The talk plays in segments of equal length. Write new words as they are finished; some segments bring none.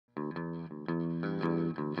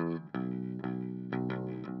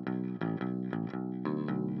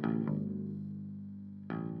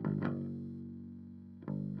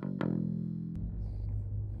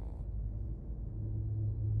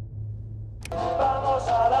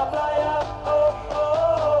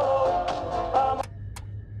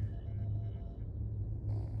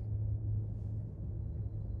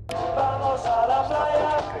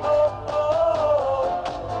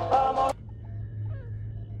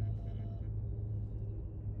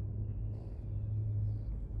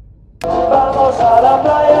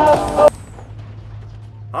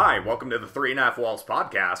welcome to the Three and a Half Walls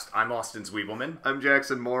podcast. I'm Austin Zwiebelman. I'm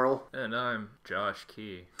Jackson Morrill. And I'm Josh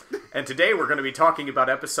Key. And today we're going to be talking about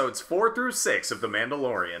episodes 4 through 6 of The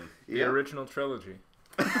Mandalorian. The original trilogy.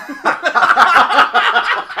 Fuck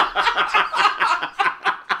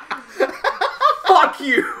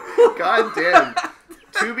you! God damn.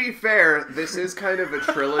 To be fair, this is kind of a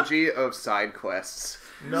trilogy of side quests.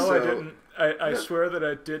 No, I didn't. I swear that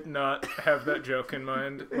I did not have that joke in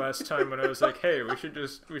mind last time when I was like, "Hey, we should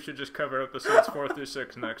just cover episodes 4 through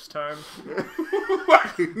 6 next time."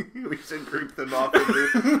 We should group them off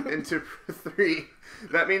into three.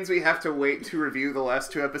 That means we have to wait to review the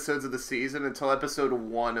last 2 episodes of the season until episode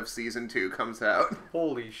 1 of season 2 comes out.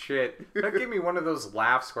 Holy shit. That gave me one of those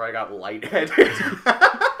laughs where I got lightheaded.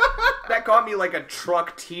 That got me like a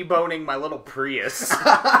truck T-boning my little Prius.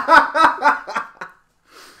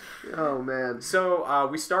 Oh, man. So,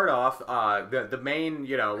 we start off, the main,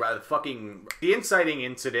 the inciting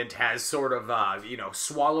incident has sort of,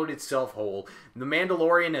 swallowed itself whole. The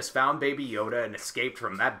Mandalorian has found Baby Yoda and escaped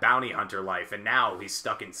from that bounty hunter life, and now he's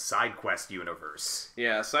stuck in SideQuest universe.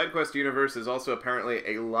 Yeah, SideQuest universe is also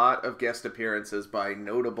apparently a lot of guest appearances by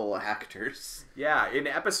notable actors. Yeah, in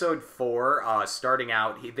episode 4, starting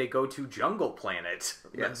out, they go to Jungle Planet.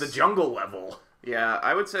 Yes. The jungle level. Yeah,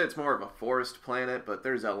 I would say it's more of a forest planet, but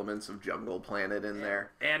there's elements of jungle planet in there.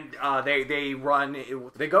 And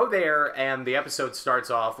they go there, and the episode starts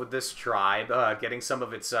off with this tribe getting some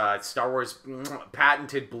of its Star Wars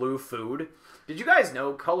patented blue food. Did you guys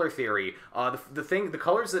know, color theory, the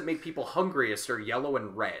colors that make people hungriest are yellow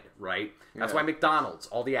and red, right? That's why McDonald's,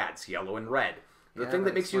 all the ads, yellow and red. The thing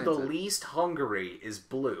that makes you the least hungry is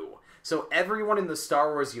blue. So everyone in the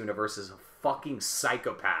Star Wars universe is a fucking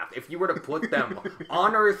psychopath. If you were to put them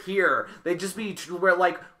on Earth here, they'd just be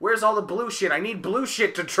where's all the blue shit? I need blue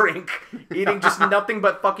shit to drink. Eating just nothing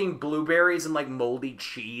but fucking blueberries and like moldy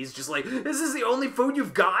cheese. Just like, this is the only food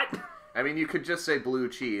you've got? I mean, you could just say blue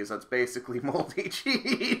cheese. That's basically moldy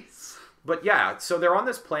cheese. But yeah, so they're on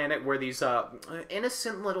this planet where these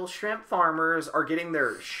innocent little shrimp farmers are getting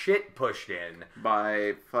their shit pushed in.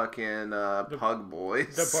 By fucking pug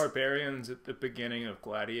boys. The barbarians at the beginning of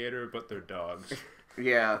Gladiator, but they're dogs.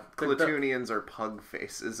 Yeah, Klatooinians are pug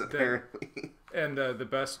faces, apparently. And the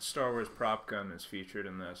best Star Wars prop gun is featured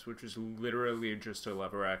in this, which is literally just a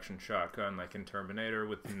lever-action shotgun, like in Terminator,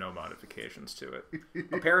 with no modifications to it.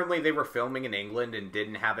 Apparently they were filming in England and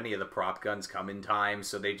didn't have any of the prop guns come in time,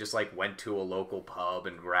 so they just like went to a local pub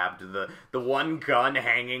and grabbed the one gun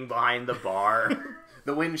hanging behind the bar.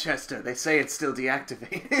 The Winchester. They say it's still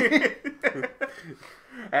deactivated.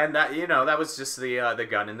 And that was just the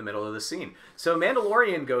gun in the middle of the scene. So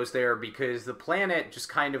Mandalorian goes there because the planet just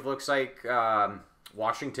kind of looks like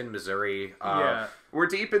Washington, Missouri. Yeah. We're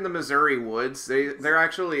deep in the Missouri woods. They're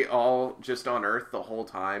actually all just on Earth the whole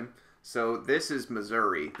time. So this is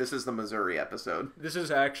Missouri. This is the Missouri episode. This is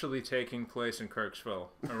actually taking place in Kirksville,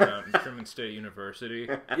 around Truman State University.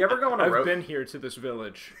 You ever go on a road? I've been here to this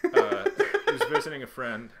village. I was visiting a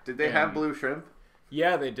friend. Did they have blue shrimp?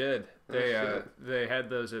 Yeah, they did. They had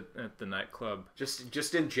those at the nightclub.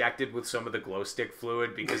 Just injected with some of the glow stick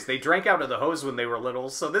fluid because they drank out of the hose when they were little,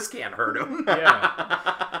 so this can't hurt them.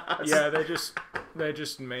 Yeah, they just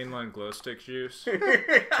mainline glow stick juice.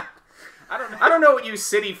 I don't know what you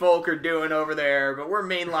city folk are doing over there, but we're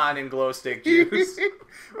mainlining glow stick juice.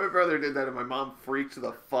 My brother did that and my mom freaked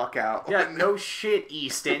the fuck out. Yeah, no shit,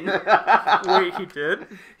 Easton. Wait, he did?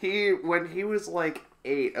 When he was like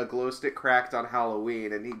 8, a glow stick cracked on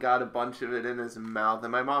Halloween and he got a bunch of it in his mouth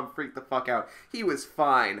and my mom freaked the fuck out. He was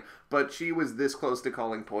fine, but she was this close to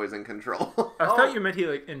calling poison control. I thought you meant he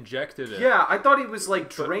like injected it. Yeah, I thought he was like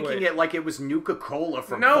drinking it like it was Nuka-Cola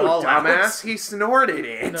from No, Fallout. dumbass, he snorted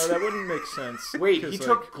it. No, that wouldn't make sense. Wait, he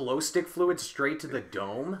took glow stick fluid straight to the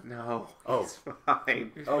dome? No. Oh. It's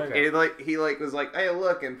fine. Okay. He was like, hey,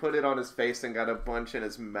 look, and put it on his face and got a bunch in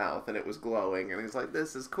his mouth and it was glowing. And he's like,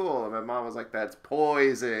 this is cool. And my mom was like, that's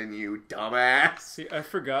poison, you dumbass. See, I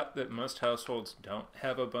forgot that most households don't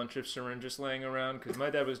have a bunch of syringes laying around because my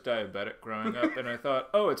dad was diabetic growing up, and I thought,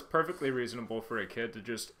 oh, it's perfectly reasonable for a kid to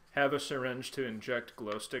just have a syringe to inject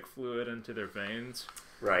glow stick fluid into their veins.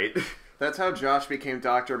 Right. That's how Josh became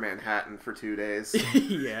Dr. Manhattan for 2 days.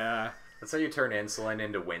 Yeah. That's how you turn insulin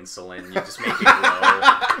into winsulin. You just make it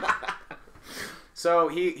glow. So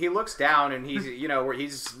he looks down and he's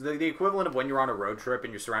the equivalent of when you're on a road trip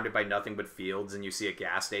and you're surrounded by nothing but fields and you see a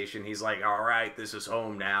gas station. He's like, all right, this is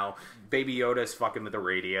home now. Baby Yoda's fucking with the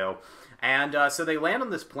radio. And so they land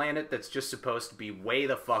on this planet that's just supposed to be way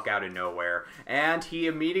the fuck out of nowhere. And he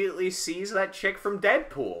immediately sees that chick from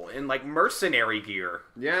Deadpool in, like, mercenary gear.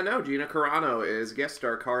 Yeah, no, Gina Carano is guest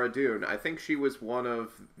star Cara Dune. I think she was one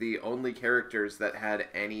of the only characters that had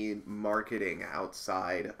any marketing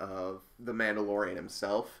outside of The Mandalorian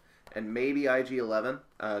himself. And maybe IG-11,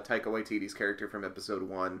 Taika Waititi's character from episode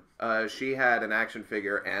 1. She had an action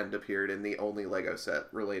figure and appeared in the only Lego set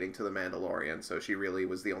relating to The Mandalorian, so she really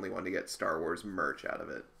was the only one to get Star Wars merch out of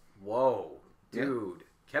it. Whoa, dude. Yeah.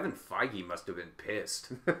 Kevin Feige must have been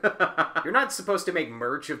pissed. You're not supposed to make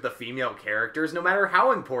merch of the female characters, no matter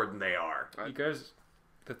how important they are. You guys,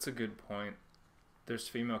 that's a good point. There's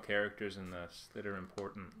female characters in this that are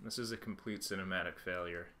important. This is a complete cinematic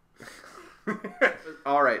failure.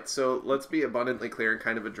 Alright, so let's be abundantly clear and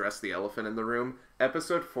kind of address the elephant in the room.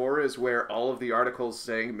 Episode 4 is where all of the articles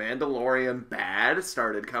saying Mandalorian bad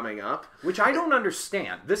started coming up. Which I don't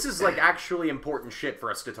understand. This is, like, actually important shit for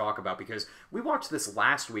us to talk about, because we watched this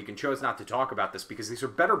last week and chose not to talk about this because these are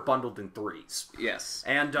better bundled in threes. Yes.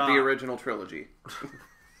 And the original trilogy.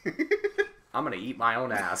 I'm gonna eat my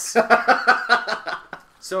own ass.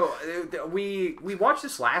 So, we watched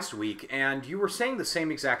this last week, and you were saying the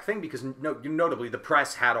same exact thing, because notably, the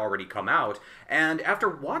press had already come out, and after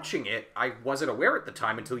watching it, I wasn't aware at the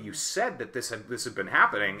time until you said that this had been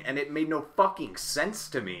happening, and it made no fucking sense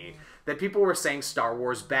to me that people were saying Star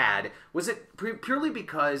Wars bad. Was it purely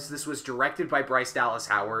because this was directed by Bryce Dallas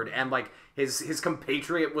Howard, and, like, his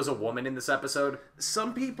compatriot was a woman in this episode?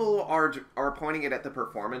 Some people are pointing it at the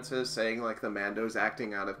performances, saying, like, the Mando's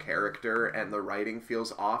acting out of character and the writing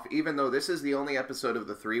feels off, even though this is the only episode of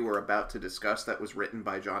the 3 we're about to discuss that was written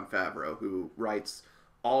by Jon Favreau, who writes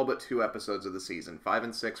all but 2 episodes of the season. 5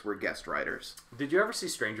 and 6 were guest writers. Did you ever see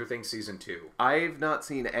Stranger Things Season 2? I've not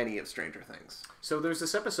seen any of Stranger Things. So there's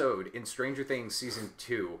this episode in Stranger Things Season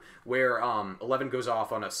 2 where Eleven goes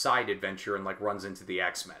off on a side adventure and, like, runs into the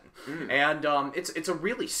X-Men. And it's a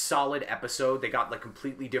really solid episode. They got, like,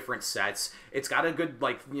 completely different sets. It's got a good,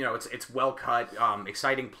 like, you know, it's well cut,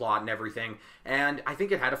 exciting plot and everything. And I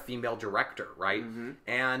think it had a female director, right?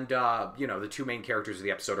 And, you know, the 2 main characters of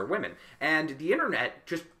the episode are women. And the internet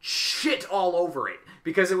just shit all over it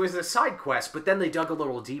because it was a side quest, but then they dug a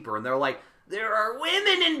little deeper and they're like, there are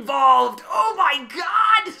women involved! Oh my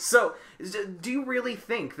god! So, do you really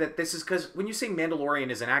think that this is because when you say Mandalorian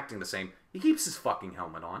isn't acting the same, he keeps his fucking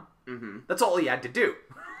helmet on. That's all he had to do.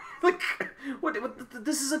 Like, what,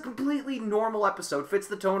 this is a completely normal episode, fits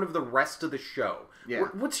the tone of the rest of the show. Yeah.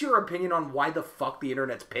 What's your opinion on why the fuck the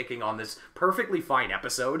internet's picking on this perfectly fine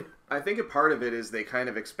episode? I think a part of it is they kind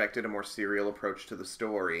of expected a more serial approach to the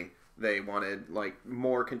story. They wanted, like,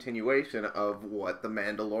 more continuation of what the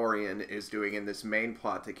Mandalorian is doing in this main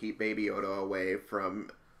plot to keep Baby Yoda away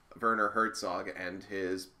from Werner Herzog and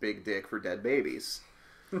his big dick for dead babies.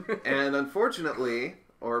 And unfortunately,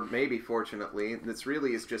 or maybe fortunately, this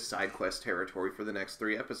really is just side quest territory for the next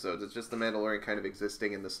 3 episodes. It's just the Mandalorian kind of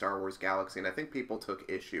existing in the Star Wars galaxy, and I think people took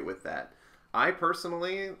issue with that. I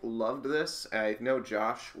personally loved this. I know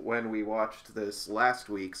Josh, when we watched this last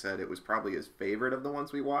week, said it was probably his favorite of the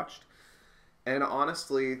ones we watched. And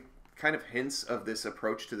honestly, kind of hints of this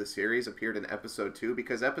approach to the series appeared in Episode 2,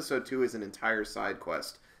 because Episode 2 is an entire side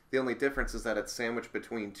quest. The only difference is that it's sandwiched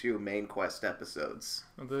between 2 main quest episodes.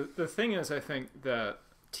 The thing is, I think that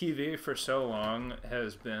TV for so long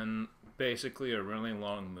has been basically a really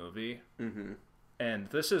long movie. And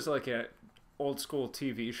this is like a old school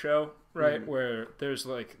TV show, right? Where there's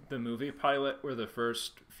like the movie pilot where the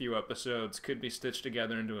first few episodes could be stitched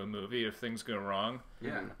together into a movie if things go wrong.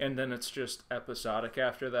 Yeah. And then it's just episodic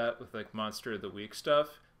after that with like Monster of the Week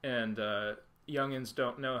stuff. And youngins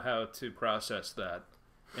don't know how to process that.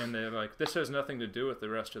 And they're like, this has nothing to do with the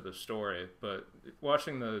rest of the story. But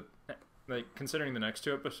watching considering the next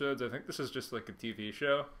 2 episodes, I think this is just like a TV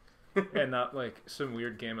show and not like some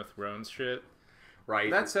weird Game of Thrones shit. Right.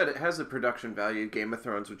 That said, it has a production value, Game of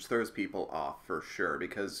Thrones, which throws people off for sure,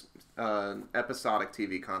 because episodic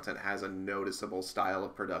TV content has a noticeable style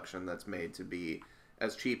of production that's made to be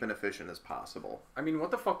as cheap and efficient as possible. I mean, what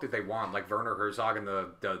the fuck did they want? Like Werner Herzog and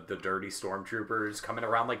the dirty stormtroopers coming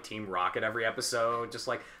around like Team Rocket every episode, just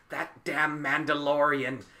like, that damn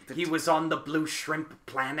Mandalorian, he was on the blue shrimp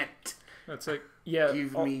planet. It's like, yeah.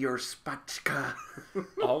 Give me your spatchka.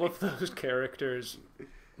 All of those characters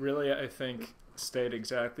really, I think, stayed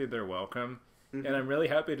exactly their welcome. And I'm really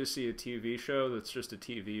happy to see a TV show that's just a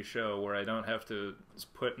TV show where I don't have to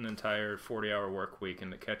put an entire 40-hour work week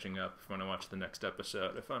into catching up when I watch the next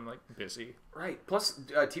episode if I'm, like, busy. Right. Plus,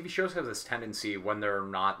 TV shows have this tendency when they're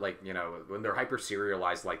not, like, you know, when they're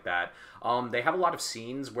hyper-serialized like that, they have a lot of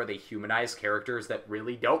scenes where they humanize characters that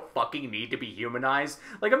really don't fucking need to be humanized.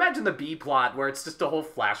 Like, imagine the B-plot where it's just a whole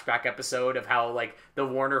flashback episode of how, like, the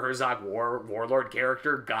Werner Herzog warlord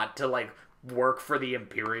character got to, like, work for the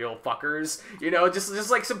Imperial fuckers, you know, just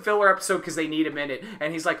like some filler episode because they need him in it.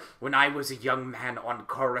 And he's like, when I was a young man on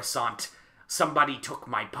Coruscant, somebody took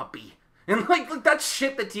my puppy. And like that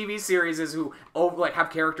shit that TV series is who have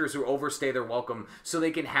characters who overstay their welcome so they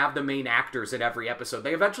can have the main actors in every episode.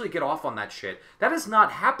 They eventually get off on that shit. That is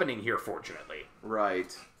not happening here, fortunately.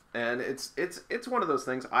 Right. And it's one of those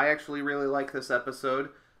things. I actually really like this episode.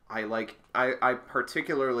 I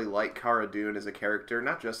particularly like Cara Dune as a character,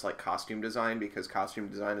 not just like costume design, because costume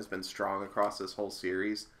design has been strong across this whole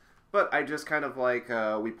series, but I just kind of like,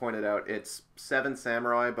 we pointed out, it's Seven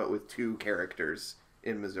Samurai, but with 2 characters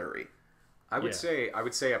in Missouri. I would say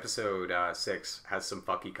episode 6 has some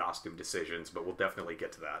fucky costume decisions, but we'll definitely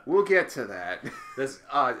get to that. We'll get to that.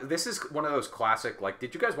 This is one of those classic, like,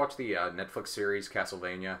 did you guys watch the Netflix series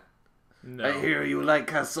Castlevania? No. I hear you like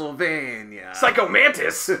Castlevania. Psycho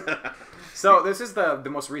Mantis! So this is the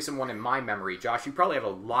most recent one in my memory. Josh, you probably have a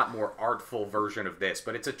lot more artful version of this,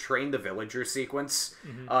 but it's a Train the Villager sequence.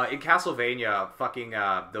 In Castlevania, fucking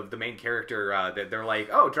the main character, they're like,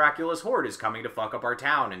 oh, Dracula's horde is coming to fuck up our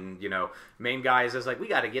town, and, you know, main guy is like, we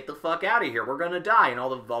gotta get the fuck out of here, we're gonna die, and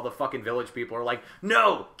all the fucking village people are like,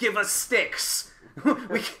 no, give us sticks!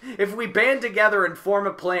 If we band together and form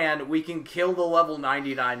a plan, we can kill the level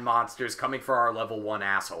 99 monsters coming for our level 1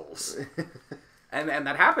 assholes. and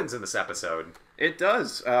that happens in this episode. It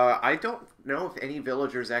does. I don't know if any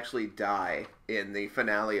villagers actually die in the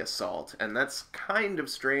finale assault, and that's kind of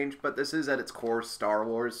strange, but this is at its core Star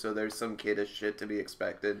Wars, so there's some kiddish shit to be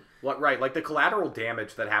expected. Right, like the collateral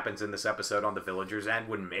damage that happens in this episode on the villagers' end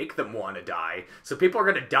would make them want to die. So people are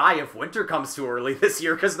going to die if winter comes too early this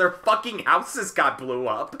year because their fucking houses got blew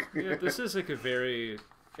up. Yeah, this is like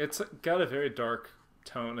it's got a very dark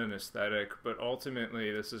tone and aesthetic, but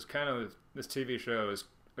ultimately this TV show is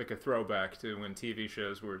like a throwback to when TV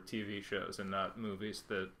shows were TV shows and not movies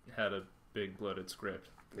that had a big bloated script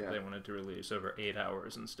that they wanted to release over 8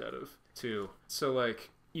 hours instead of 2. So like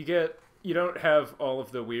you don't have all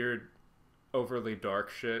of the weird, overly dark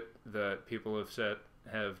shit that people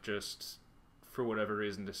have just for whatever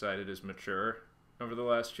reason decided is mature over the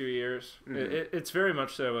last few years. Mm-hmm. It's very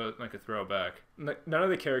much so like a throwback. None of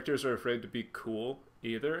the characters are afraid to be cool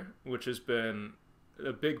either, which has been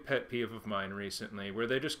a big pet peeve of mine recently, where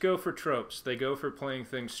they just go for tropes. They go for playing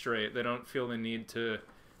things straight. They don't feel the need to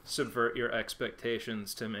subvert your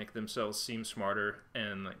expectations to make themselves seem smarter,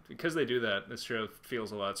 and like because they do that, this show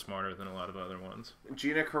feels a lot smarter than a lot of other ones.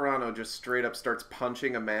 Gina Carano just straight up starts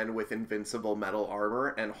punching a man with invincible metal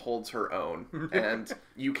armor and holds her own. And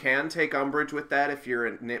you can take umbrage with that if you're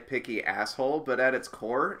a nitpicky asshole, but at its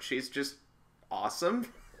core, she's just awesome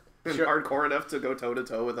and hardcore enough to go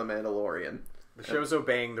toe-to-toe with a Mandalorian. The show's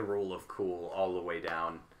obeying the rule of cool all the way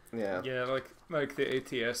down. Yeah. Yeah, like the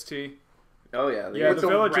ATST. Oh yeah. Yeah, the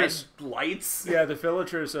villagers red lights. Yeah, the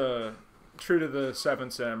villagers true to the Seven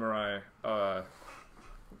Samurai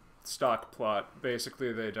stock plot.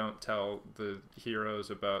 Basically, they don't tell the heroes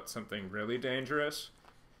about something really dangerous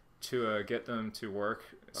to get them to work.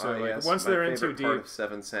 So once they're in too deep, part of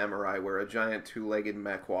Seven Samurai, where a giant 2-legged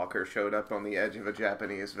mech walker showed up on the edge of a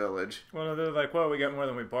Japanese village. Well, they're like, "Well, we got more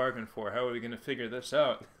than we bargained for. How are we going to figure this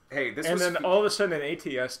out?" Hey, then all of a sudden, an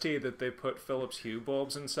ATST that they put Philips Hue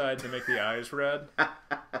bulbs inside to make the eyes red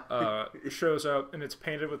shows up, and it's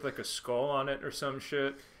painted with like a skull on it or some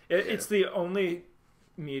shit. It's the only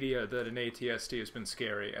media that an ATST has been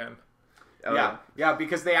scary in. Oh, yeah,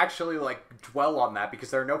 because they actually, like, dwell on that, because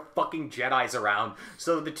there are no fucking Jedis around.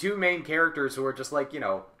 So the 2 main characters who are just, like, you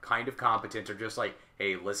know, kind of competent are just like,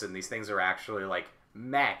 hey, listen, these things are actually, like,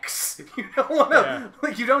 mechs. You don't want to,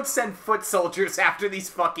 like, you don't send foot soldiers after these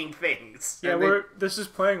fucking things. Yeah, this is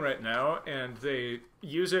playing right now, and they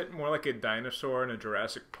use it more like a dinosaur in a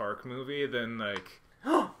Jurassic Park movie than, like...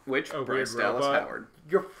 Which, a Bryce weird Dallas robot. Howard.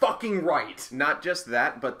 You're fucking right. Not just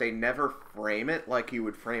that, but they never frame it like you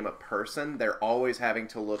would frame a person. They're always having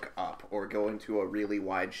to look up or go into a really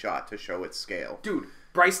wide shot to show its scale. Dude,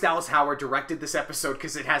 Bryce Dallas Howard directed this episode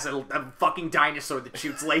because it has a fucking dinosaur that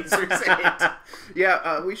shoots lasers in it.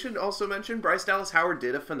 Yeah, we should also mention Bryce Dallas Howard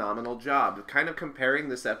did a phenomenal job. Kind of comparing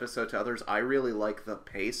this episode to others, I really like the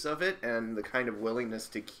pace of it and the kind of willingness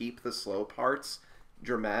to keep the slow parts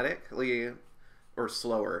dramatically or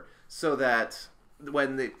slower so that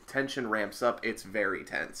when the tension ramps up, it's very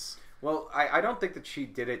tense. Well, I don't think that she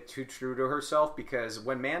did it too true to herself, because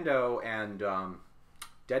when Mando and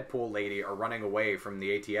Deadpool lady are running away from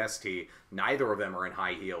the ATST, neither of them are in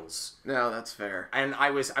high heels. No, that's fair. And I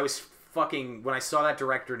was fucking, when I saw that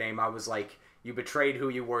director name, I was like, you betrayed who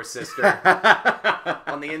you were, sister.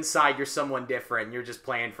 On the inside, you're someone different, and you're just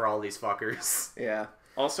playing for all these fuckers. Yeah.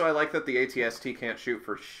 Also, I like that the ATST can't shoot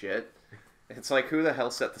for shit. It's like, who the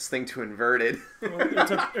hell set this thing to inverted? Well,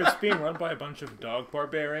 it's being run by a bunch of dog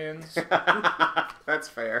barbarians. That's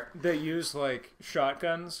fair. They use, like,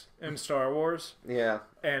 shotguns in Star Wars. Yeah.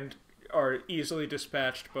 And are easily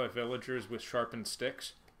dispatched by villagers with sharpened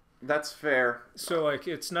sticks. That's fair. So, like,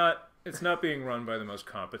 it's not being run by the most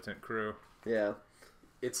competent crew. Yeah.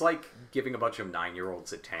 It's like giving a bunch of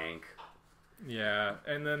 9-year-olds a tank. Yeah,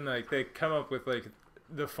 and then, like, they come up with, like,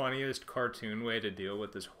 the funniest cartoon way to deal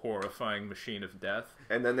with this horrifying machine of death.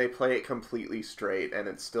 And then they play it completely straight, and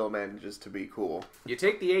it still manages to be cool. You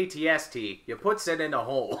take the ATST, you puts it in a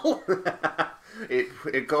hole.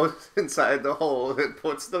 It goes inside the hole, it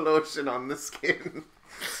puts the lotion on the skin.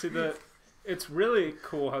 See, it's really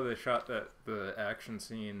cool how they shot the action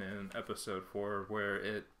scene in episode 4,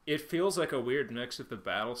 where it feels like a weird mix of the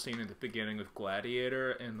battle scene at the beginning of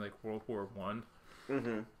Gladiator and, like, World War I.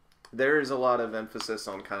 Mm-hmm. There is a lot of emphasis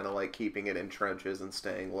on kind of like keeping it in trenches and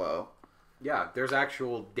staying low. Yeah, there's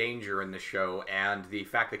actual danger in the show, and the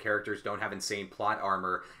fact that characters don't have insane plot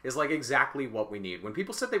armor is, like, exactly what we need. When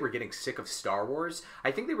people said they were getting sick of Star Wars,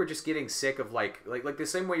 I think they were just getting sick of, like the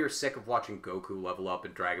same way you're sick of watching Goku level up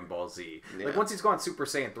in Dragon Ball Z. Yeah. Like, once he's gone Super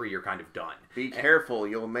Saiyan 3, you're kind of done. Be careful,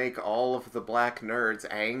 you'll make all of the black nerds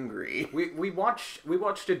angry. We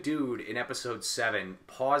watched a dude in episode 7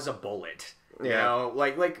 pause a bullet. You Yeah. know,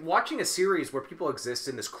 like watching a series where people exist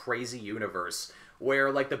in this crazy universe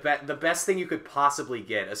where, like, the best thing you could possibly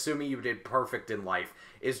get, assuming you did perfect in life,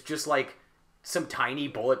 is just, like, some tiny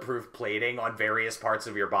bulletproof plating on various parts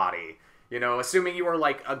of your body. You know, assuming you are,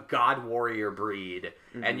 like, a god warrior breed,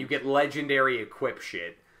 and you get legendary equip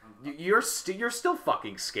shit, you're still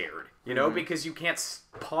fucking scared, you know, because you can't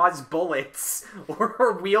pause bullets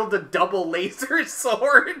or wield a double laser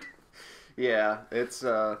sword. Yeah,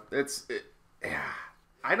 yeah.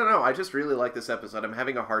 I don't know. I just really like this episode. I'm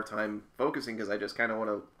having a hard time focusing because I just kind of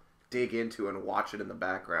want to dig into and watch it in the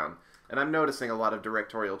background. And I'm noticing a lot of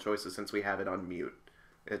directorial choices since we have it on mute.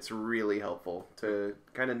 It's really helpful to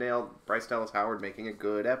kind of nail Bryce Dallas Howard making a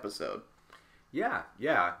good episode. Yeah.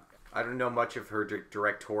 I don't know much of her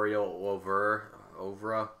directorial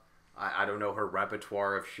oeuvre. I don't know her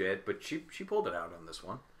repertoire of shit, but she pulled it out on this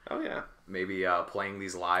one. Oh, yeah. Maybe playing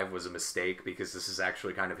these live was a mistake because this is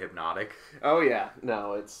actually kind of hypnotic. Oh, yeah.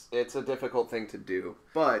 No, it's a difficult thing to do.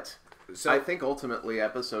 But So I think ultimately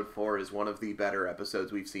episode 4 is one of the better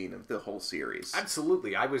episodes we've seen of the whole series.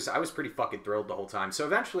 absolutely, I was pretty fucking thrilled the whole time. So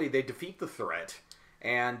eventually they defeat the threat,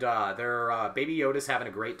 and their Baby Yoda's having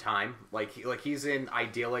a great time. Like he's in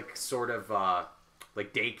idyllic sort of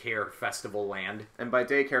like daycare festival land. And by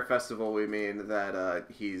daycare festival, we mean that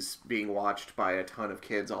he's being watched by a ton of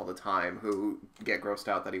kids all the time who get grossed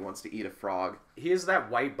out that he wants to eat a frog. He is that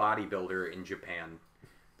white bodybuilder in Japan.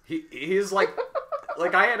 He's like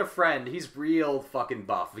like I had a friend. He's real fucking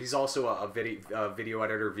buff. He's also a video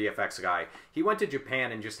editor, VFX guy. He went to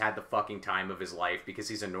Japan and just had the fucking time of his life because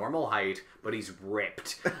he's a normal height, but he's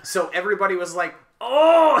ripped. So everybody was like,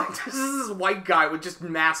 "Oh, this is this white guy with just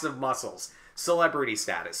massive muscles." Celebrity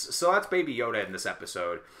status. So that's Baby Yoda in this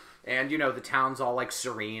episode. And, you know, the town's all, like,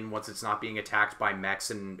 serene once it's not being attacked by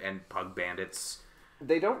mechs and pug bandits.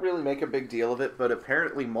 They don't really make a big deal of it, but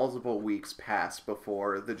apparently multiple weeks pass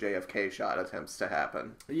before the JFK shot attempts to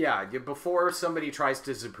happen. Yeah, before somebody tries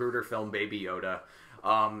to Zapruder film Baby Yoda,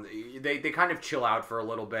 they kind of chill out for a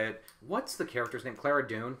little bit. What's the character's name? Cara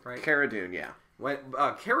Dune, right? Cara Dune, yeah. When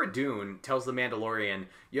Cara Dune tells the Mandalorian,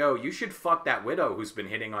 "Yo, you should fuck that widow who's been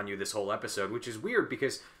hitting on you this whole episode," which is weird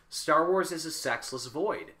because Star Wars is a sexless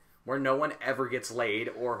void where no one ever gets laid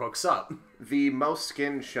or hooks up. The most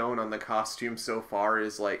skin shown on the costume so far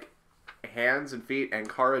is, like, hands and feet and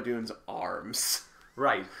Cara Dune's arms.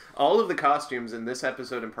 Right. All of the costumes in this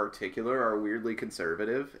episode in particular are weirdly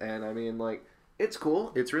conservative, and I mean, like, it's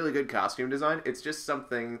cool. It's really good costume design. It's just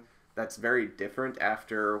something that's very different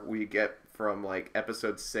after we get from, like,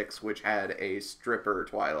 episode 6, which had a stripper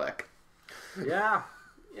Twi'lek. Yeah,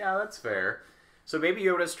 that's fair. So Baby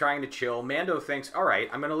Yoda's trying to chill. Mando thinks, all right,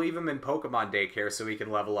 I'm going to leave him in Pokemon daycare so he can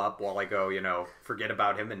level up while I go, you know, forget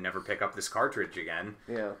about him and never pick up this cartridge again.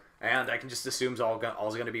 Yeah. And I can just assume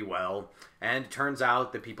all's going to be well. And it turns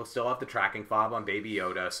out that people still have the tracking fob on Baby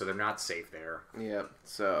Yoda, so they're not safe there. Yep.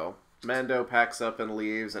 So Mando packs up and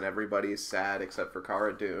leaves, and everybody's sad except for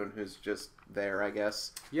Cara Dune, who's just there, I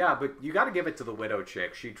guess. Yeah, but you got to give it to the widow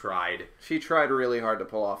chick. She tried. She tried really hard to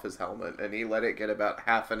pull off his helmet, and he let it get about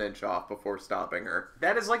half an inch off before stopping her.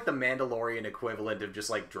 That is like the Mandalorian equivalent of just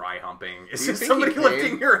like dry humping. It's Do you just think somebody he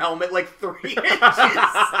lifting your helmet like 3 inches.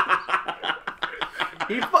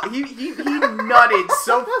 He nutted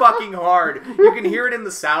so fucking hard. You can hear it in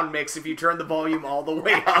the sound mix if you turn the volume all the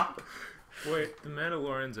way up. Wait, the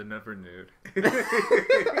Mandalorians are never nude.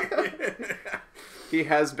 He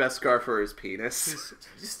has Beskar for his penis.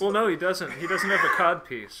 Well, no, he doesn't. He doesn't have a cod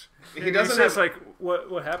piece. He doesn't says, have... like,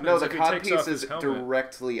 what happens No, the if he cod takes piece off his is helmet?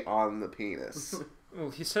 directly on the penis. Well,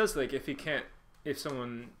 he says, like, if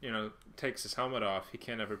someone, takes his helmet off, he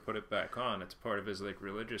can't ever put it back on. It's part of his, like,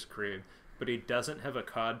 religious creed. But he doesn't have a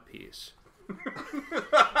cod piece.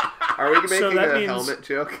 Are we making So that a means- helmet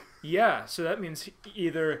joke? Yeah, so that means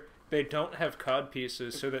either they don't have cod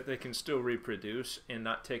pieces so that they can still reproduce and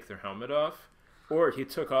not take their helmet off, or he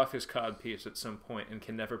took off his cod piece at some point and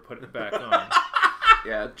can never put it back on.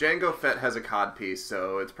 Yeah, Jango Fett has a cod piece,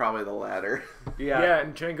 so it's probably the latter. Yeah,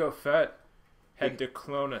 and Jango Fett had to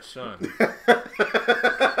clone a son.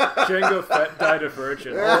 Jango Fett died a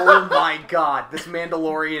virgin. Oh my god, this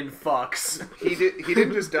Mandalorian fucks. He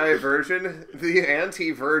didn't just die a virgin. The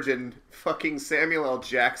anti-virgin fucking Samuel L.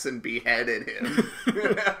 Jackson beheaded him.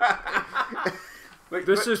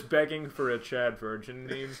 This is begging for a Chad Virgin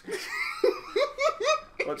meme.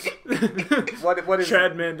 What is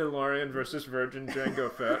Chad Mandalorian versus Virgin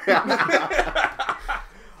Jango Fett.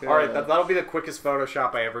 All right, that'll be the quickest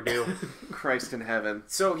Photoshop I ever do. Christ in heaven.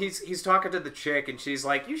 So he's talking to the chick, and she's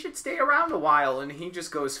like, "You should stay around a while," and he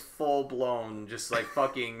just goes full blown, just like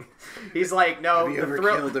fucking. He's like, "No, Have you ever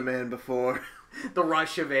killed a man before?" The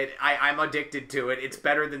rush of it, I'm addicted to it. It's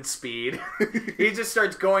better than speed." He just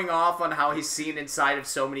starts going off on how he's seen inside of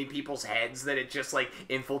so many people's heads that it just like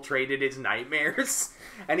infiltrated his nightmares.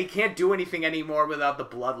 And he can't do anything anymore without the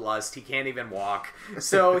bloodlust. He can't even walk.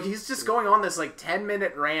 So he's just going on this like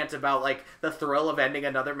 10-minute rant about like the thrill of ending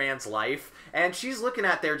another man's life. And she's looking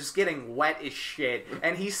at there just getting wet as shit.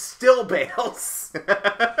 And he still bails.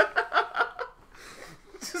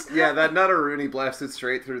 Yeah, that Nutteroonie blasted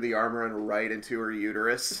straight through the armor and right into her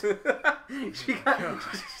uterus. She got...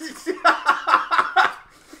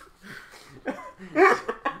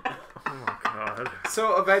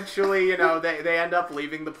 So eventually, they end up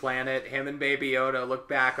leaving the planet. Him and Baby Yoda look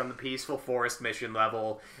back on the peaceful forest mission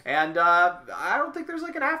level. And I don't think there's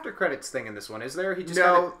like an after credits thing in this one, is there? He just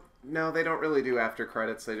No, they don't really do after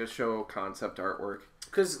credits. They just show concept artwork.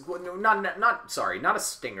 Because, not a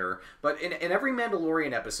stinger, but in every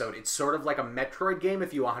Mandalorian episode, it's sort of like a Metroid game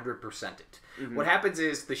if you 100% it. Mm-hmm. What happens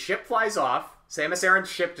is the ship flies off, Samus Aran's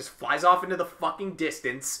ship just flies off into the fucking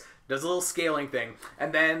distance, does a little scaling thing,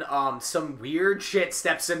 and then some weird shit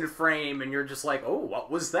steps into frame, and you're just like, oh,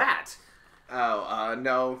 what was that? Oh,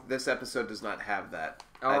 no, this episode does not have that.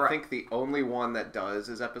 I think the only one that does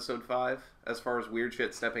is episode 5, as far as weird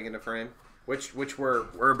shit stepping into frame. Which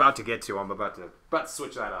we're about to get to. I'm about to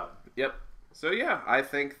switch that up. Yep. So yeah, I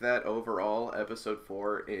think that overall episode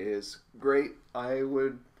 4 is great.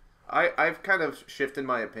 I've kind of shifted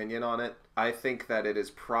my opinion on it. I think that it is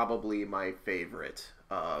probably my favorite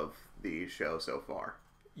of the show so far.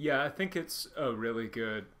 Yeah, I think it's a really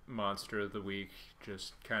good Monster of the Week,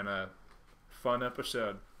 just kind of fun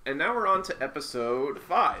episode. And now we're on to episode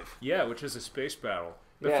 5. Yeah, which is a space battle.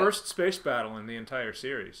 The first space battle in the entire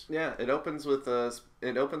series. Yeah, it opens with a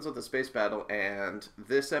space battle, and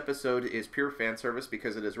this episode is pure fan service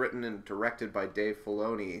because it is written and directed by Dave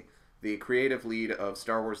Filoni, the creative lead of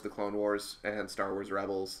Star Wars: The Clone Wars and Star Wars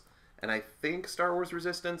Rebels, and I think Star Wars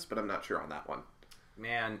Resistance, but I'm not sure on that one.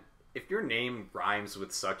 Man, if your name rhymes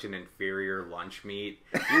with such an inferior lunch meat,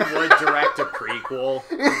 you would direct a prequel.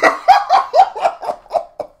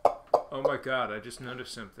 Oh my god, I just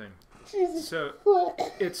noticed something. So,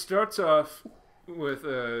 it starts off with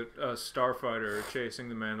a starfighter chasing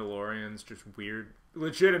the Mandalorians, just weird,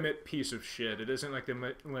 legitimate piece of shit. It isn't like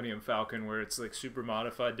the Millennium Falcon where it's like super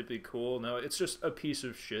modified to be cool. No, it's just a piece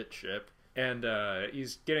of shit ship. And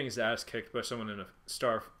he's getting his ass kicked by someone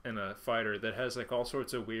in a fighter that has like all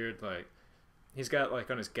sorts of weird, like, he's got like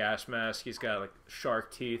on his gas mask, he's got like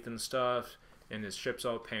shark teeth and stuff, and his ship's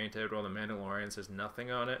all painted while the Mandalorian has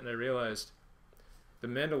nothing on it. And I realized the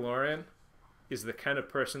Mandalorian is the kind of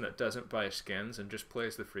person that doesn't buy skins and just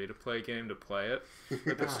plays the free-to-play game to play it.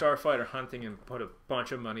 But the Starfighter hunting and put a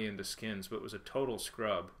bunch of money into skins, but was a total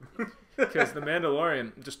scrub. Because the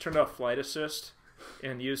Mandalorian just turned off flight assist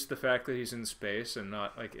and used the fact that he's in space and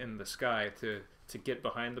not like in the sky to to get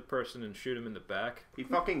behind the person and shoot him in the back. He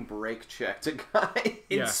fucking brake checked a guy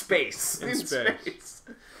In space. In space.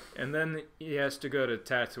 And then he has to go to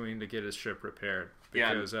Tatooine to get his ship repaired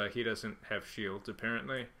because he doesn't have shields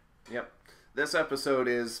apparently. Yep. This episode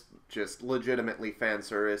is just legitimately fan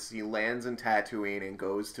service. He lands in Tatooine and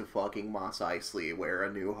goes to fucking Mos Eisley, where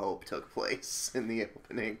A New Hope took place in the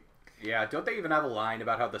opening. Yeah, don't they even have a line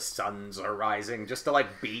about how the suns are rising, just to,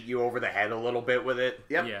 like, beat you over the head a little bit with it?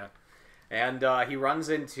 Yep. Yeah. And he runs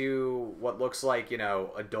into what looks like,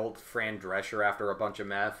 adult Fran Drescher after a bunch of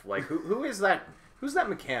meth. Like, who is that? Who's that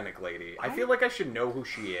mechanic lady? I feel like I should know who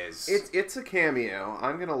she is. It's a cameo.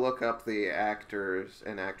 I'm going to look up the actors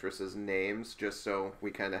and actresses' names just so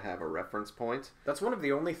we kind of have a reference point. That's one of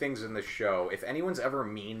the only things in the show. If anyone's ever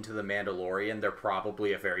mean to the Mandalorian, they're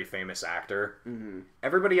probably a very famous actor. Mm-hmm.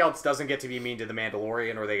 Everybody else doesn't get to be mean to the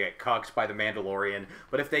Mandalorian or they get cucked by the Mandalorian.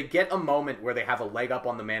 But if they get a moment where they have a leg up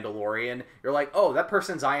on the Mandalorian, you're like, oh, that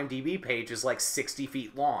person's IMDb page is like 60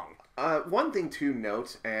 feet long. One thing to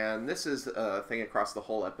note, and this is a thing across the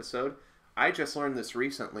whole episode, I just learned this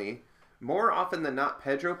recently. More often than not,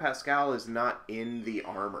 Pedro Pascal is not in the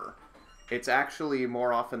armor. It's actually,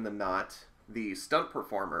 more often than not, the stunt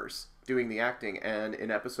performers doing the acting. And in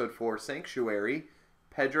episode 4, Sanctuary,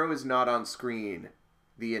 Pedro is not on screen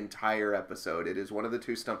the entire episode. It is one of the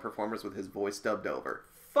 2 stunt performers with his voice dubbed over.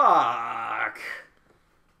 Fuck.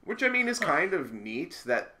 Which, I mean, is kind of neat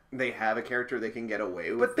that they have a character they can get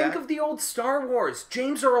away with. But think of the old Star Wars.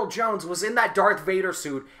 James Earl Jones was in that Darth Vader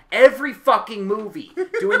suit every fucking movie,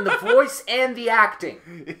 doing the voice and the acting.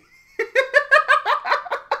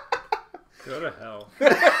 Go to hell.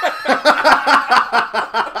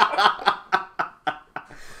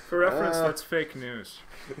 For reference, that's fake news.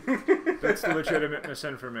 That's legitimate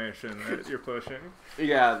misinformation that you're pushing.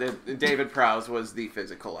 Yeah, David Prowse was the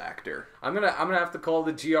physical actor. I'm gonna have to call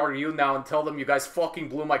the GRU now and tell them you guys fucking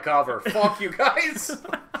blew my cover. Fuck you guys.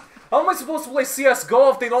 How am I supposed to play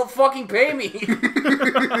CS:GO if they don't fucking pay me?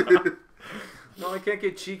 No, I can't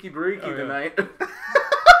get cheeky breaky tonight.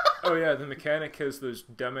 Oh yeah, the mechanic has those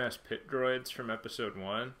dumbass pit droids from episode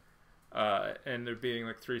 1. And they're being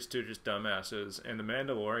like Three Stooges dumbasses, and the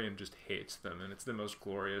Mandalorian just hates them, and it's the most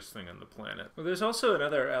glorious thing on the planet. Well, there's also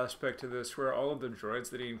another aspect to this where all of the droids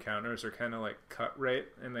that he encounters are kind of like cut rate,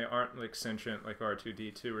 and they aren't like sentient like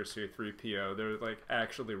R2-D2 or C-3PO. They're like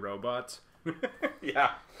actually robots.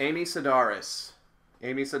 Yeah. Amy Sedaris.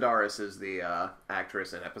 Amy Sedaris is the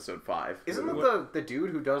actress in episode 5. Isn't that the dude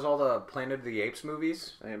who does all the Planet of the Apes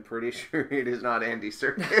movies? I am pretty sure it is not Andy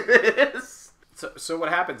Serkis. So what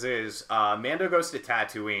happens is, Mando goes to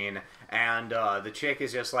Tatooine, and the chick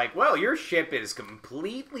is just like, well, your ship is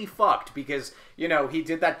completely fucked, because, he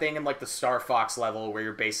did that thing in, like, the Star Fox level, where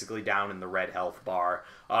you're basically down in the red health bar.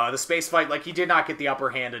 The space fight, like, he did not get the upper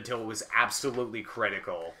hand until it was absolutely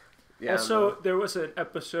critical. Yeah, also, there was an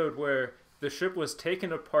episode where the ship was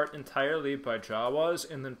taken apart entirely by Jawas,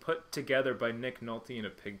 and then put together by Nick Nolte in a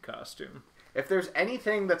pig costume. If there's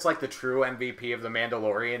anything that's like the true MVP of The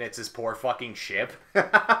Mandalorian, it's his poor fucking ship.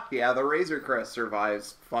 Yeah, the Razor Crest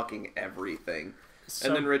survives fucking everything.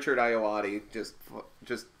 And then Richard Ayoade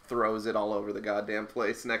just throws it all over the goddamn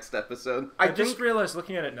place next episode. I just realized,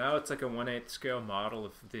 looking at it now, it's like a 1/8 scale model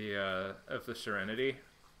of the Serenity.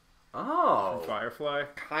 Oh. From Firefly.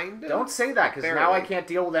 Kind of. Don't say that, because now I can't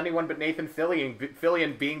deal with anyone but Nathan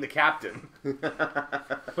Fillion being the captain.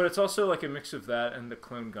 But it's also like a mix of that and the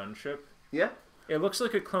clone gunship. Yeah. It looks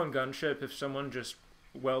like a clone gunship if someone just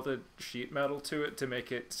welded sheet metal to it to make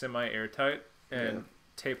it semi-airtight and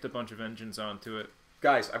taped a bunch of engines onto it.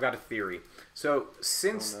 Guys, I've got a theory. So,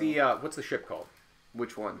 since what's the ship called?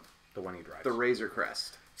 Which one? The one he drives. The Razor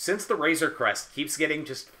Crest. Since the Razor Crest keeps getting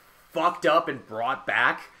just fucked up and brought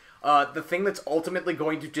back, the thing that's ultimately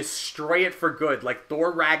going to destroy it for good, like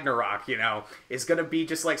Thor Ragnarok, is going to be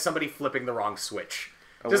just like somebody flipping the wrong switch.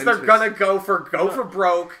 They're going to go for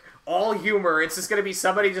broke. All humor. It's just going to be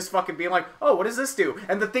somebody just fucking being like, oh, what does this do?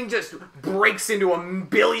 And the thing just breaks into a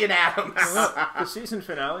billion atoms. The season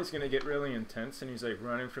finale is going to get really intense, and he's like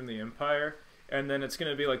running from the Empire. And then it's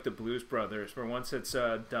going to be like the Blues Brothers, where once it's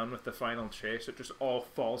done with the final chase, it just all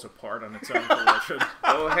falls apart on its own volition.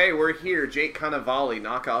 Oh, hey, we're here. Jake Cannavale,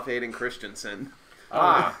 knock off Aiden Christensen.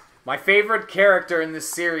 My favorite character in this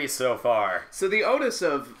series so far. So the onus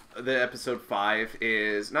of the episode 5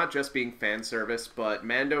 is not just being fan service, but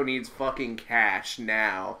Mando needs fucking cash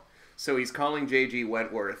now. So he's calling J.G.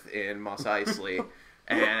 Wentworth in Mos Eisley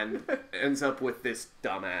and ends up with this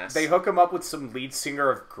dumbass. They hook him up with some lead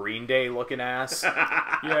singer of Green Day looking ass.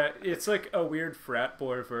 Yeah, it's like a weird frat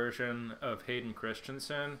boy version of Hayden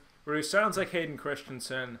Christensen, where he sounds like Hayden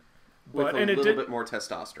Christensen, with a little bit more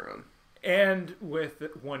testosterone. And with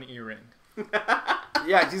one earring.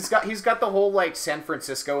 Yeah, he's got the whole like San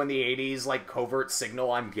Francisco in the 80s like covert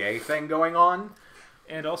signal I'm gay thing going on.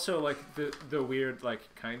 And also like the weird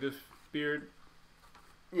like kind of beard.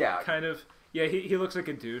 Yeah. Kind of. Yeah, he looks like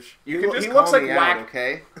a douche. You can just he call looks like me whack. out,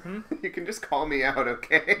 okay? You can just call me out,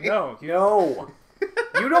 okay? No. No.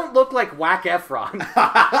 You don't look like Whack Efron.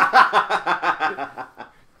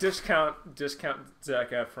 Discount Zac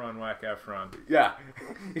Efron, Whack Efron. Yeah.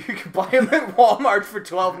 You can buy him at Walmart for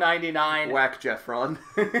 $12.99. Whack Jeffron.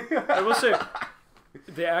 I will say,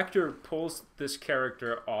 the actor pulls this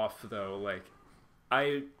character off, though. Like,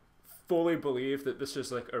 I fully believe that this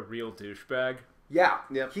is, like, a real douchebag. Yeah.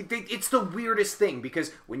 Yep. It's the weirdest thing,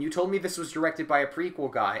 because when you told me this was directed by a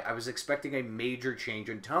prequel guy, I was expecting a major change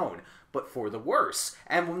in tone, but for the worse.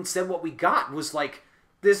 And instead what we got was, like,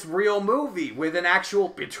 this real movie with an actual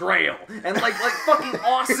betrayal. And, like fucking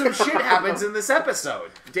awesome shit happens in this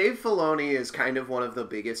episode. Dave Filoni is kind of one of the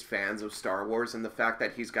biggest fans of Star Wars, and the fact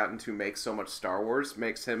that he's gotten to make so much Star Wars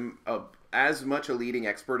makes him as much a leading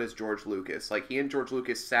expert as George Lucas. Like, he and George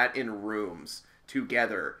Lucas sat in rooms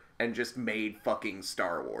together and just made fucking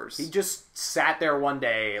Star Wars. He just sat there one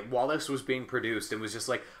day while this was being produced and was just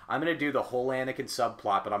like, I'm going to do the whole Anakin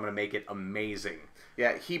subplot, but I'm going to make it amazing.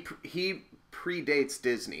 Yeah, he predates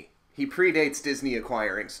Disney. He predates Disney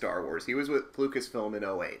acquiring Star Wars. He was with Lucasfilm in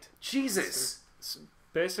 2008. Jesus.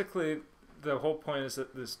 Basically, the whole point is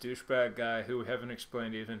that this douchebag guy, who we haven't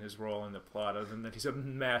explained even his role in the plot, other than that he's a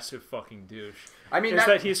massive fucking douche. I mean,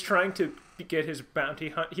 that he's trying to get his bounty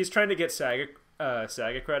hunt. He's trying to get SAG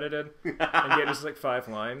accredited and get his like 5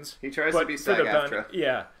 lines. He tries to be SAG-AFTRA.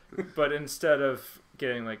 Yeah, but instead of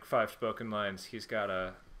getting like 5 spoken lines, he's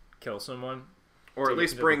gotta kill someone, or at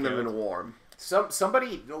least bring them in warm.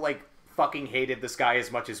 Somebody like fucking hated this guy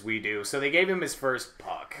as much as we do, so they gave him his first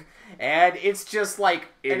puck. And it's just like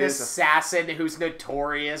an assassin who's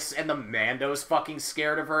notorious, and the Mando's fucking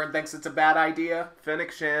scared of her and thinks it's a bad idea.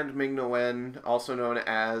 Fennec Shand Ming Na Wen, also known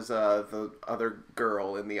as the other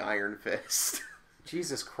girl in the Iron Fist.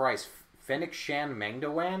 Jesus Christ. Fennec Shand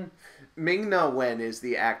Mangdawan? Ming Na Wen is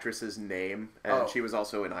the actress's name, and she was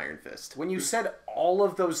also in Iron Fist. When you said all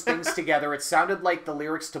of those things together, it sounded like the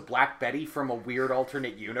lyrics to Black Betty from a weird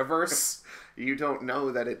alternate universe. You don't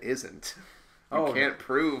know that it isn't. You can't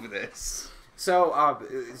prove this. So,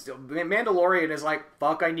 Mandalorian is like,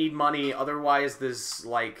 fuck, I need money, otherwise this,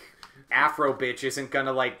 like, Afro bitch isn't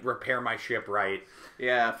gonna, like, repair my ship right.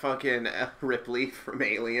 Yeah, fucking Ripley from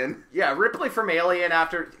Alien. Yeah, Ripley from Alien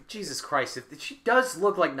after... Jesus Christ, she does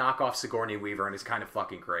look like knockoff Sigourney Weaver and is kind of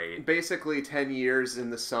fucking great. Basically, 10 years in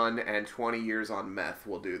the sun and 20 years on meth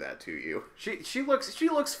will do that to you. She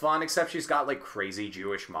looks fun, except she's got, like, crazy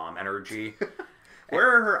Jewish mom energy.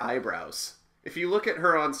 Where are her eyebrows? If you look at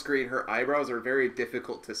her on screen, her eyebrows are very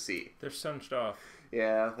difficult to see. They're singed off.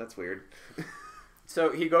 Yeah, that's weird.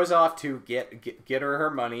 So he goes off to get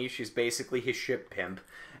her money. She's basically his ship pimp.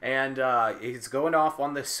 And he's going off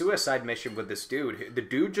on the suicide mission with this dude. The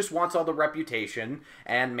dude just wants all the reputation,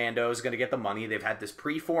 and Mando's going to get the money. They've had this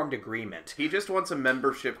pre-formed agreement. He just wants a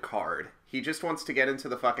membership card. He just wants to get into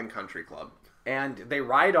the fucking country club. And they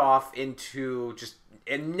ride off into just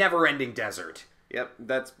a never-ending desert. Yep,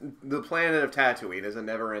 that's the planet of Tatooine is a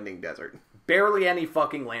never-ending desert. Barely any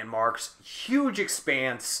fucking landmarks. Huge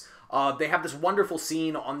expanse. They have this wonderful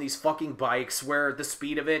scene on these fucking bikes where the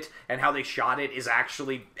speed of it and how they shot it is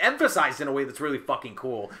actually emphasized in a way that's really fucking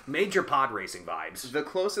cool. Major pod racing vibes. The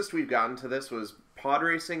closest we've gotten to this was pod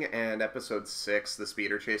racing and episode 6, the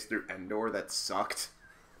speeder chase through Endor that sucked.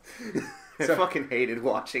 I fucking hated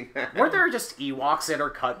watching that. Weren't there just Ewoks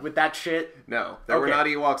intercut with that shit? No, there were not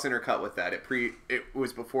Ewoks intercut with that. It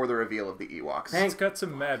was before the reveal of the Ewoks. It's got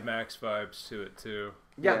some Mad Max vibes to it, too.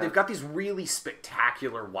 Yeah, they've got these really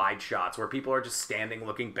spectacular wide shots where people are just standing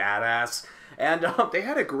looking badass. And they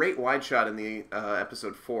had a great wide shot in the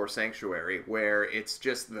episode 4 Sanctuary where it's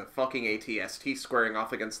just the fucking AT-ST squaring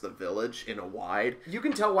off against the village in a wide. You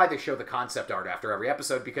can tell why they show the concept art after every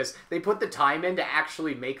episode because they put the time in to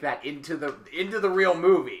actually make that into the real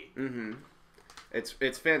movie. Mm-hmm.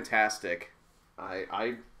 It's fantastic.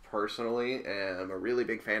 I personally am a really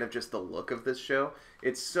big fan of just the look of this show.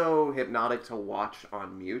 It's so hypnotic to watch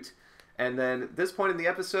on mute. And then this point in the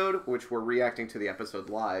episode, which we're reacting to the episode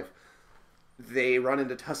live, they run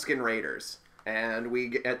into Tusken Raiders. And we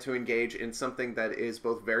get to engage in something that is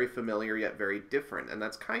both very familiar yet very different. And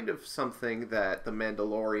that's kind of something that The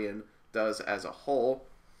Mandalorian does as a whole.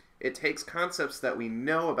 It takes concepts that we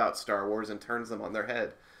know about Star Wars and turns them on their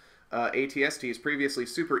head. AT-ST is previously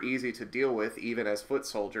super easy to deal with, even as foot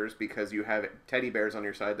soldiers, because you have teddy bears on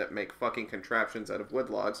your side that make fucking contraptions out of wood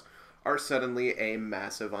logs. are suddenly a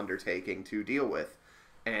massive undertaking to deal with.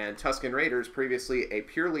 And Tusken Raiders, previously a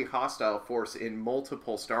purely hostile force in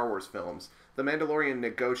multiple Star Wars films, the Mandalorian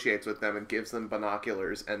negotiates with them and gives them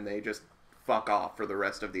binoculars, and they just fuck off for the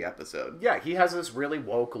rest of the episode. Yeah, he has this really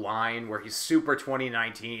woke line where he's super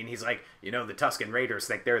 2019. He's like, the Tusken Raiders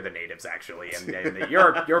think they're the natives, actually, and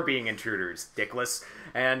you're being intruders, dickless.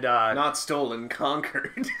 And not stolen,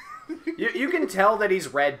 conquered. you can tell that he's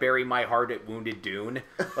read "Bury My Heart at Wounded Dune."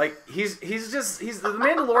 Like he's the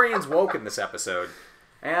Mandalorian's woke in this episode.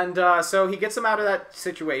 And so he gets them out of that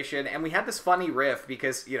situation, and we had this funny riff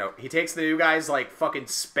because, he takes the new guys, like, fucking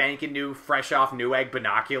spanking new, fresh off Newegg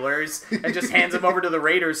binoculars and just hands them over to the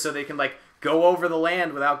Raiders so they can, like, go over the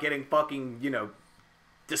land without getting fucking,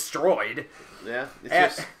 destroyed. Yeah,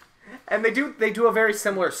 it's just... And they do a very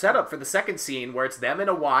similar setup for the second scene where it's them in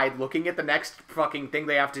a wide looking at the next fucking thing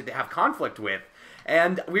they have to have conflict with.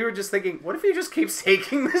 And we were just thinking, what if he just keeps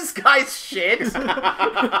taking this guy's shit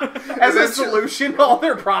as a solution to all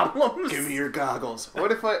their problems? Give me your goggles.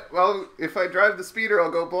 What if I drive the speeder,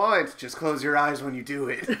 I'll go blind. Just close your eyes when you do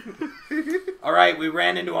it. All right, we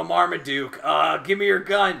ran into a Marmaduke. Give me your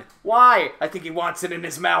gun. Why? I think he wants it in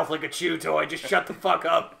his mouth like a chew toy. Just shut the fuck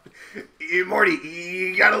up. Morty,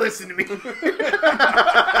 you gotta listen to me.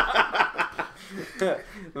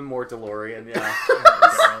 The more DeLorean, yeah.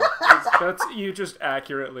 You just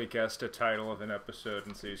accurately guessed a title of an episode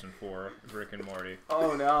in season 4 of Rick and Morty.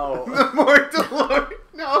 Oh no. The more DeLorean.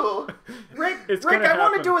 No. Rick, I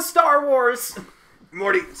want to do a Star Wars.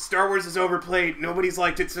 Morty, Star Wars is overplayed. Nobody's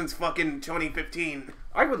liked it since fucking 2015.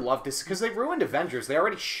 I would love this, because they ruined Avengers. They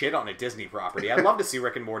already shit on a Disney property. I'd love to see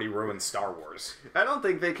Rick and Morty ruin Star Wars. I don't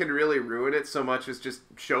think they can really ruin it so much as just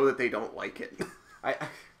show that they don't like it.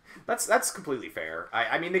 That's completely fair.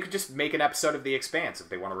 I mean, they could just make an episode of The Expanse if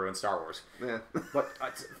they want to ruin Star Wars. Yeah.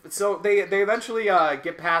 But so they eventually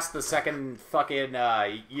get past the second fucking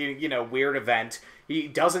weird event. He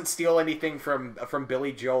doesn't steal anything from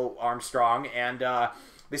Billy Joe Armstrong, and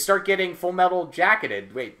they start getting Full Metal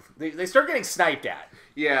Jacketed. Wait, they start getting sniped at.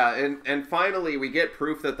 Yeah, and finally we get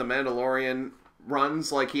proof that the Mandalorian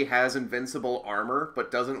runs like he has invincible armor,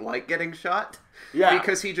 but doesn't like getting shot. Yeah.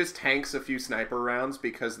 Because he just tanks a few sniper rounds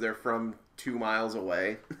because they're from 2 miles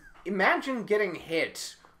away. Imagine getting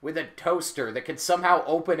hit with a toaster that can somehow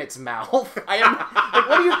open its mouth.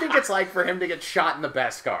 What do you think it's like for him to get shot in the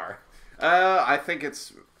Beskar? I think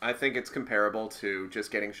it's comparable to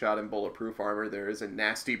just getting shot in bulletproof armor. There is a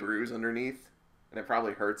nasty bruise underneath, and it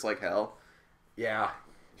probably hurts like hell. Yeah.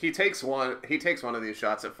 He takes one of these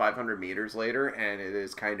shots at 500 meters later, and it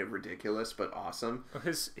is kind of ridiculous, but awesome.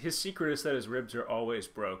 His secret is that his ribs are always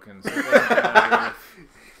broken. So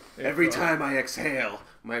Every time I exhale,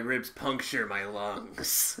 my ribs puncture my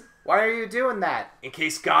lungs. Why are you doing that? In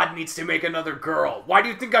case God needs to make another girl. Why do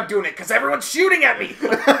you think I'm doing it? Because everyone's shooting at me!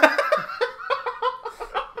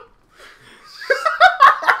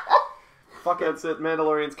 Fuck, that's it.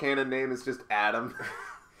 Mandalorian's canon name is just Adam.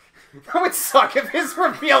 That would suck if his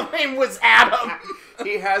reveal name was Adam.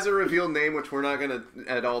 He has a reveal name which we're not going to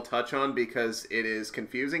at all touch on because it is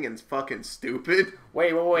confusing and fucking stupid.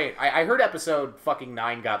 Wait. I heard episode fucking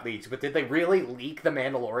 9 got leaked, but did they really leak the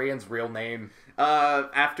Mandalorian's real name?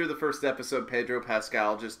 After the first episode, Pedro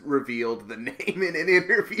Pascal just revealed the name in an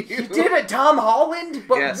interview. He did a Tom Holland,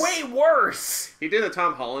 but yes. Way worse. He did a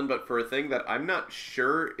Tom Holland, but for a thing that I'm not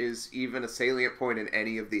sure is even a salient point in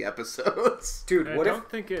any of the episodes. Dude, I don't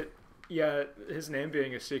think it... Yeah, his name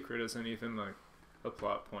being a secret isn't even, like, a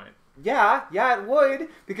plot point. Yeah, it would.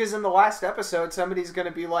 Because in the last episode, somebody's going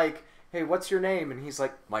to be like, hey, what's your name? And he's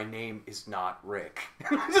like, my name is not Rick.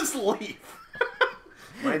 Just leave.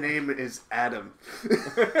 My name is Adam.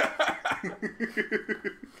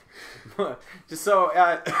 Just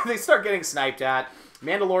so, they start getting sniped at.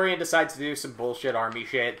 Mandalorian decides to do some bullshit army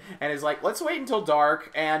shit and is like, let's wait until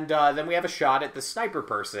dark, and then we have a shot at the sniper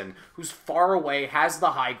person who's far away, has the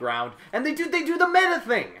high ground, and they do the meta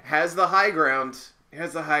thing. Has the high ground.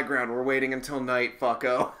 We're waiting until night,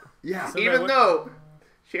 fucko. Yeah. So even though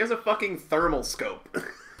she has a fucking thermal scope.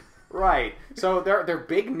 Right. So their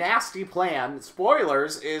big nasty plan,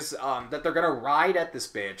 spoilers, is that they're gonna ride at this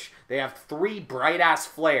bitch. They have 3 bright ass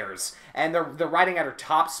flares, and they're riding at her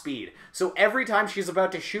top speed. So every time she's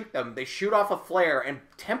about to shoot them, they shoot off a flare and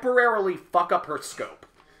temporarily fuck up her scope.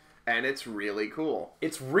 And it's really cool.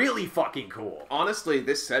 It's really fucking cool. Honestly,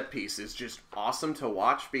 this set piece is just awesome to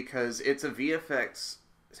watch because it's a VFX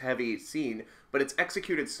heavy scene, but it's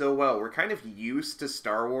executed so well. We're kind of used to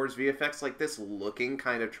Star Wars VFX like this looking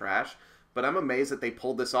kind of trash, but I'm amazed that they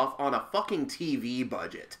pulled this off on a fucking TV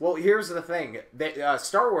budget. Well, here's the thing.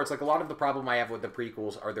 Star Wars, like a lot of the problem I have with the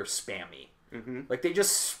prequels are they're spammy. Like, they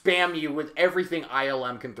just spam you with everything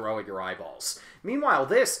ILM can throw at your eyeballs.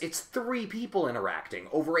 Meanwhile, it's 3 people interacting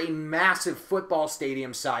over a massive football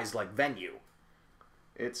stadium-sized, like, venue.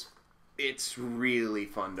 It's really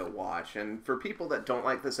fun to watch, and for people that don't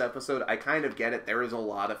like this episode, I kind of get it. There is a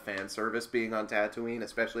lot of fan service being on Tatooine,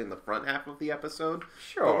 especially in the front half of the episode.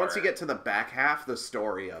 Sure. But once you get to the back half, the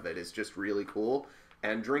story of it is just really cool.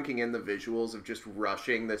 And drinking in the visuals of just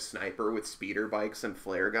rushing the sniper with speeder bikes and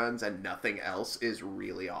flare guns and nothing else is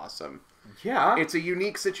really awesome. Yeah. It's a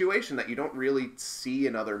unique situation that you don't really see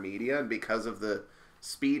in other media, and because of the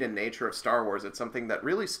speed and nature of Star Wars, it's something that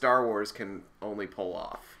really Star Wars can only pull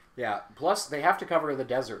off. Yeah, plus they have to cover the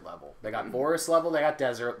desert level. They got forest level, they got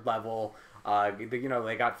desert level,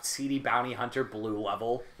 they got seedy bounty hunter blue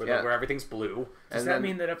level, where everything's blue. Does that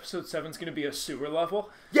mean that episode 7's going to be a sewer level?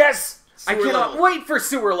 Yes! I Sewer cannot level. wait for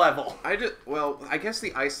sewer level! I guess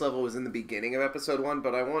the ice level was in the beginning of episode 1,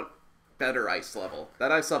 but I want better ice level.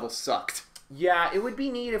 That ice level sucked. Yeah, it would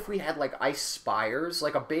be neat if we had, like, ice spires,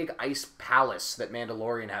 like a big ice palace that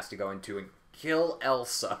Mandalorian has to go into and kill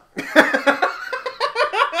Elsa.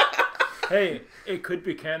 Hey, it could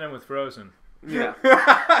be canon with Frozen. Yeah.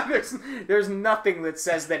 there's nothing that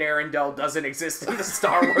says that Arendelle doesn't exist in the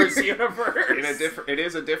Star Wars universe. It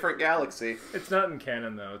is a different galaxy. It's not in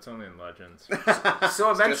canon, though. It's only in Legends. So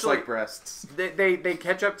eventually, Just like breasts. They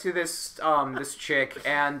catch up to this this chick,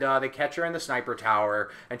 and they catch her in the sniper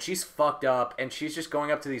tower, and she's fucked up, and she's just going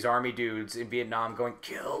up to these army dudes in Vietnam going,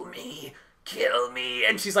 kill me,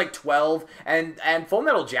 and she's like 12, and Full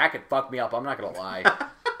Metal Jacket fucked me up, I'm not gonna lie.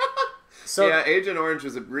 So, yeah, Agent Orange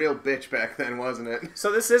was a real bitch back then, wasn't it?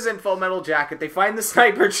 So this isn't Full Metal Jacket. They find the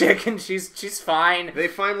sniper chick, and she's fine. They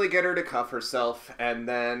finally get her to cuff herself, and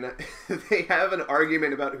then they have an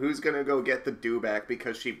argument about who's gonna go get the dewback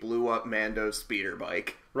because she blew up Mando's speeder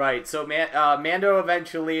bike. Right, so Mando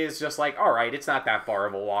eventually is just like, alright, it's not that far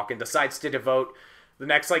of a walk, and decides to devote the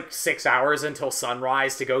next, 6 hours until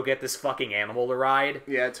sunrise to go get this fucking animal to ride.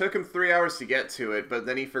 Yeah, it took him 3 hours to get to it, but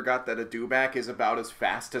then he forgot that a dewback is about as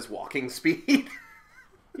fast as walking speed.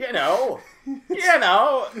 You know.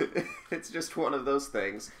 It's just one of those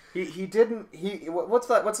things. What's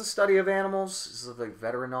the study of animals? Is it like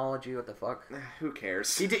veterinology? What the fuck? Who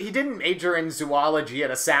cares? He didn't major in zoology at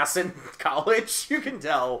Assassin College. You can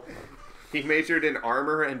tell. He majored in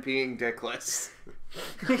armor and being dickless.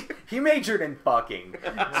 He majored in fucking.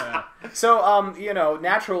 Yeah. So,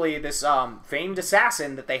 naturally, this famed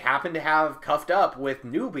assassin that they happen to have cuffed up with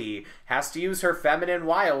Newbie has to use her feminine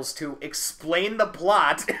wiles to explain the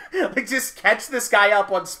plot. Just catch this guy up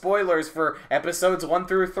on spoilers for episodes 1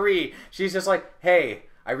 through 3. She's just like, hey,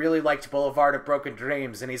 I really liked Boulevard of Broken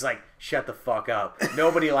Dreams. And he's like, shut the fuck up.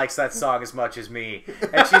 Nobody likes that song as much as me.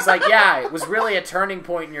 And she's like, yeah, it was really a turning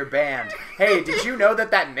point in your band. Hey, did you know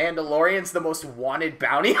that Mandalorian's the most wanted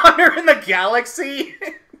bounty hunter in the galaxy?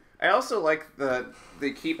 I also like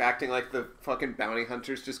they keep acting like the fucking bounty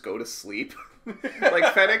hunters just go to sleep.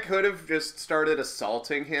 Like, Fennec could have just started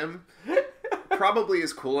assaulting him. Probably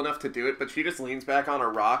is cool enough to do it, but she just leans back on a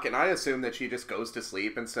rock, and I assume that she just goes to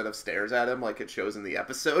sleep instead of stares at him like it shows in the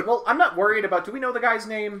episode. Well, I'm not worried about... Do we know the guy's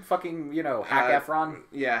name? Fucking, Hack Efron?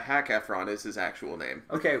 Yeah, Hack Efron is his actual name.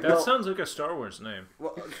 Okay, That sounds like a Star Wars name.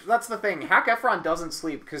 Well, that's the thing. Hack Efron doesn't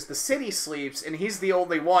sleep because the city sleeps, and he's the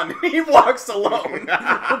only one. He walks alone.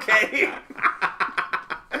 Okay?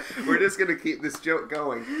 We're just gonna keep this joke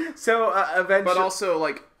going. So, eventually... But also,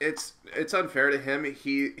 it's unfair to him.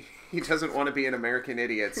 He doesn't want to be an American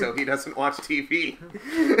idiot, so he doesn't watch TV.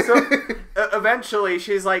 So, eventually,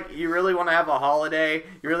 she's like, you really want to have a holiday?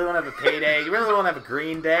 You really want to have a payday? You really want to have a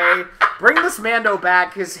green day? Bring this Mando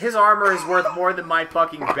back, because his armor is worth more than my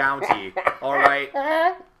fucking bounty. Alright?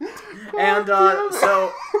 And,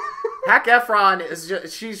 so... Hack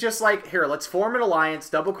Efron she's just like, here, let's form an alliance,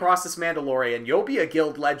 double cross this Mandalorian, you'll be a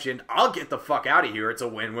guild legend, I'll get the fuck out of here, it's a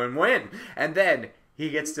win-win-win. And then he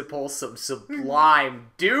gets to pull some sublime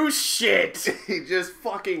douche shit. He just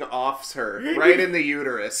fucking offs her right in the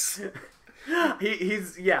uterus. He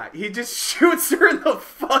just shoots her in the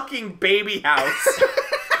fucking baby house.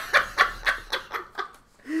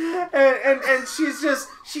 and she's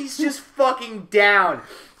just fucking down.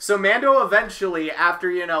 So Mando eventually,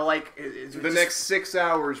 after, the next 6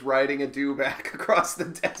 hours riding a dewback across the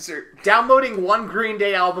desert. Downloading one Green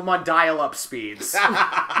Day album on dial-up speeds.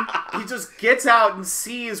 He just gets out and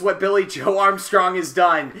sees what Billy Joe Armstrong has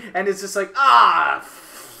done. And it's just like,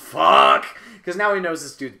 fuck. because now he knows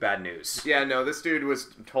this dude's bad news. Yeah, no, this dude was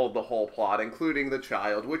told the whole plot, including the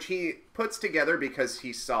child, which he puts together because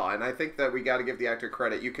he saw. And I think that we got to give the actor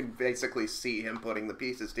credit. You can basically see him putting the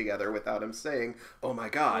pieces together without him saying, "Oh my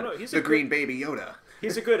God, the green baby Yoda."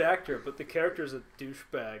 He's a good actor, but the character's a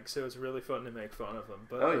douchebag, so it's really fun to make fun of him.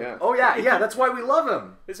 But Oh yeah, that's why we love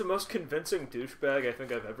him. he's the most convincing douchebag I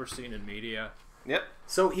think I've ever seen in media. Yep.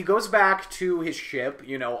 So he goes back to his ship,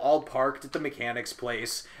 all parked at the mechanic's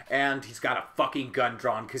place, and he's got a fucking gun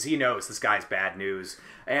drawn because he knows this guy's bad news.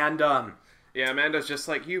 And Yeah, Amanda's just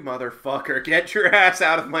like, "You motherfucker, get your ass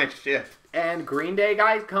out of my ship." And Green Day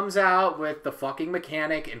guy comes out with the fucking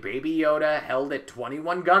mechanic and Baby Yoda held at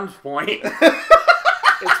 21 gunpoint.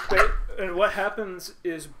 And what happens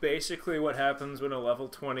is basically what happens when a level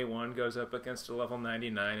 21 goes up against a level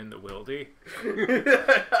 99 in the Wildy.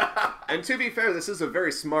 And to be fair, this is a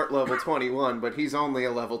very smart level 21, but he's only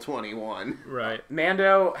a level 21. Right.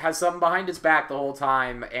 Mando has something behind his back the whole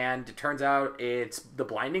time, and it turns out it's the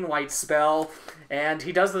blinding light spell, and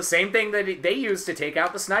he does the same thing that they used to take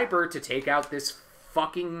out the sniper, to take out this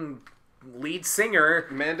fucking lead singer.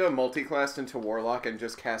 Mando multiclassed into Warlock and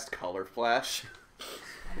just cast Color Flash.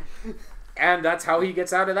 And that's how he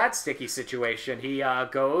gets out of that sticky situation. He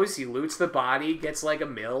goes, he loots the body, gets like a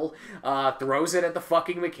mill, throws it at the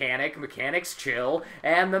fucking mechanic. Mechanics chill,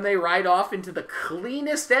 and then they ride off into the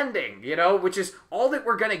cleanest ending, which is all that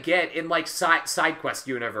we're gonna get in like side quest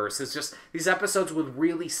universe. Is just these episodes with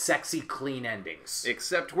really sexy, clean endings.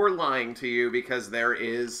 Except we're lying to you, because there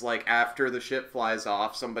is, like, after the ship flies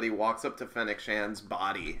off, somebody walks up to Fennec Shan's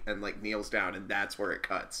body and, like, kneels down, and that's where it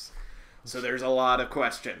cuts. So there's a lot of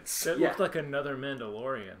questions. It looked like another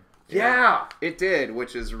Mandalorian. Yeah. It did,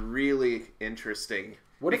 which is really interesting.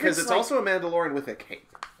 What if because it's it's like- also a Mandalorian with a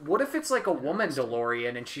cape. What if it's like a woman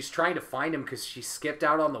DeLorean and she's trying to find him because she skipped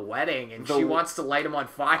out on the wedding and she wants to light him on I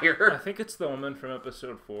fire? think it's the woman from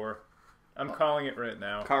episode 4. I'm calling it right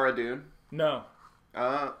now. Cara Dune. No.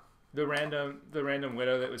 Uh, The random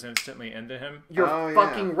widow that was instantly into him. You're Oh,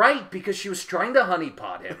 fucking yeah. right, because she was trying to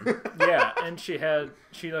honeypot him. Yeah, and she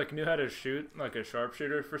knew how to shoot like a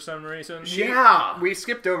sharpshooter for some reason. Yeah. we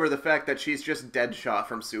skipped over the fact that she's just Deadshot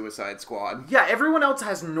from Suicide Squad. Yeah, everyone else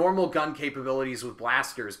has normal gun capabilities with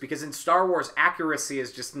blasters, because in Star Wars, accuracy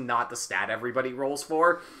is just not the stat everybody rolls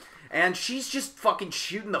for. And she's just fucking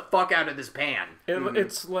shooting the fuck out of this pan.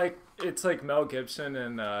 It's like Mel Gibson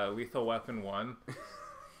in Lethal Weapon 1.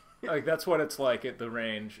 Like, that's what it's like at the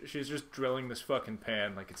range. She's just drilling this fucking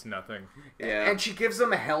pan like it's nothing. Yeah. And she gives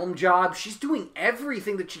him a helm job. She's doing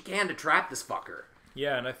everything that she can to trap this fucker.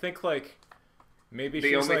 Yeah, and I think, like, maybe The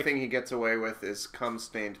she's only like... thing he gets away with is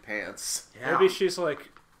cum-stained pants. Yeah. Maybe she's,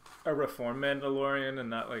 like, a reformed Mandalorian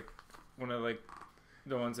and not, like, one of, like,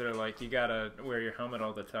 the ones that are, like, you gotta wear your helmet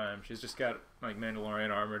all the time. She's just got, like,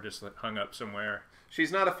 Mandalorian armor just, like, hung up somewhere. She's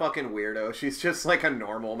not a fucking weirdo. She's just like a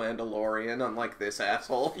normal Mandalorian, unlike this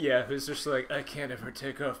asshole. Yeah, who's just like, I can't ever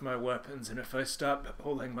take off my weapons, and if I stop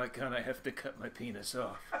holding my gun, I have to cut my penis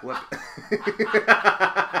off. What?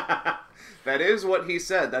 That is what he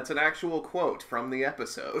said. That's an actual quote from the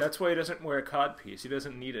episode. That's why he doesn't wear a codpiece. He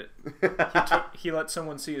doesn't need it. He let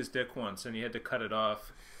someone see his dick once, and he had to cut it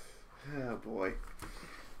off. Oh, boy.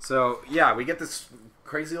 So, yeah, we get this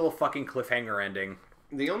crazy little fucking cliffhanger ending.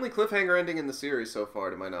 The only cliffhanger ending in the series so far,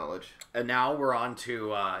 to my knowledge. And now we're on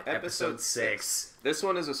to episode 6. This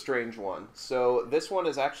one is a strange one. So this one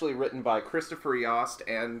is actually written by Christopher Yost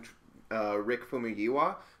and Rick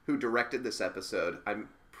Fumigawa, who directed this episode. I'm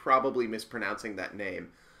probably mispronouncing that name.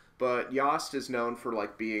 But Yost is known for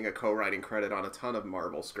like being a co-writing credit on a ton of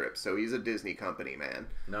Marvel scripts, so he's a Disney company man.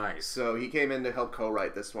 Nice. So he came in to help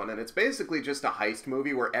co-write this one, and it's basically just a heist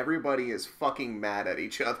movie where everybody is fucking mad at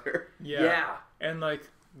each other. Yeah. And, like,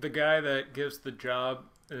 the guy that gives the job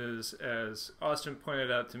is, as Austin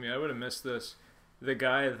pointed out to me, I would have missed this, the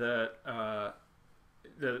guy that,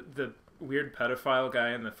 the weird pedophile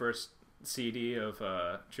guy in the first CD of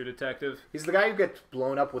True Detective. He's the guy who gets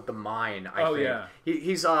blown up with the mine, I think. Yeah.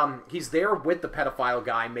 He's there with the pedophile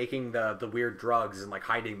guy making the weird drugs and like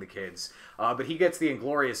hiding the kids. But he gets the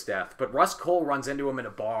inglorious death. But Russ Cole runs into him in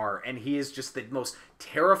a bar, and he is just the most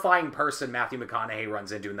terrifying person Matthew McConaughey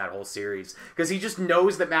runs into in that whole series. Because he just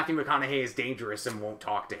knows that Matthew McConaughey is dangerous and won't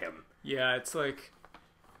talk to him. Yeah, it's like,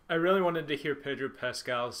 I really wanted to hear Pedro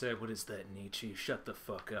Pascal say, "What is that, Nietzsche? Shut the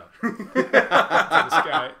fuck up." To this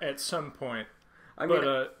guy at some point.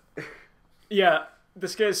 Yeah,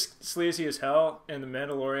 this guy's sleazy as hell, and the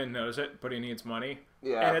Mandalorian knows it, but he needs money.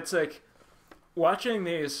 Yeah. And it's like, watching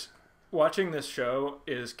these, watching this show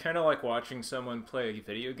is kind of like watching someone play a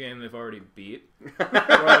video game they've already beat. Like,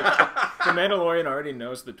 the Mandalorian already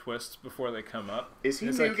knows the twists before they come up. Is he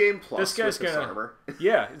It's New like, Game Plus this guy's with this gonna- armor?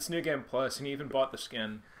 Yeah, it's New Game Plus, and he even bought the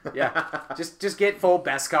skin. Yeah, just get full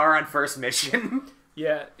Beskar on first mission.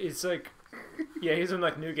 Yeah, it's like, yeah, he's in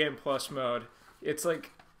like New Game Plus mode. It's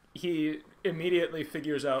like he immediately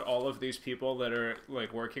figures out all of these people that are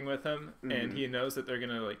like working with him, and he knows that they're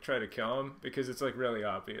gonna like try to kill him because it's like really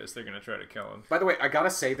obvious they're gonna try to kill him. By the way, I gotta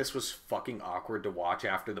say this was fucking awkward to watch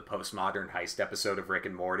after the postmodern heist episode of Rick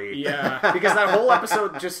and Morty. Yeah, Because that whole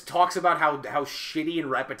episode just talks about how shitty and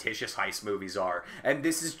repetitious heist movies are, and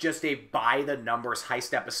this is just a by the numbers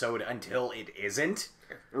heist episode until it isn't.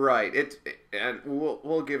 Right. And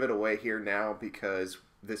we'll give it away here now because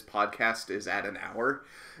this podcast is at an hour.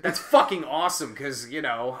 That's fucking awesome because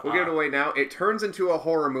We'll give it away now. It turns into a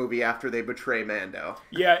horror movie after they betray Mando.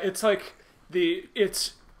 yeah, it's like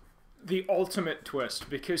it's the ultimate twist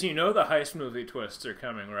because you know the heist movie twists are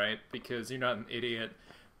coming, right? Because you're not an idiot,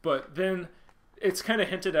 but then. It's kind of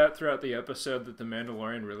hinted at throughout the episode that the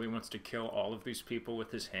Mandalorian really wants to kill all of these people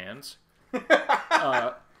with his hands.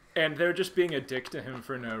 And they're just being a dick to him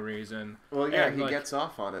for no reason. Well, yeah, And, he like, gets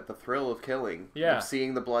off on it. The thrill of killing. Yeah. Of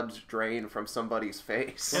seeing the blood drain from somebody's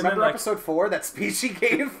face. And Remember then, like- episode 4, that speech he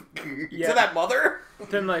gave Yeah. to that mother?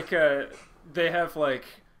 Then, like, they have, like,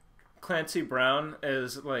 Clancy Brown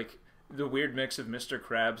as, like, the weird mix of Mr.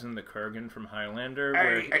 Krabs and the Kurgan from Highlander.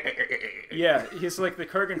 Where yeah, he's like the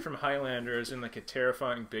Kurgan from Highlander is in, like, a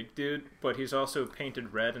terrifying big dude, but he's also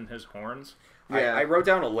painted red in his horns. Yeah. I wrote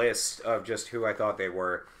down a list of just who I thought they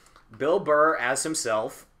were. Bill Burr as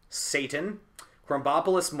himself, Satan,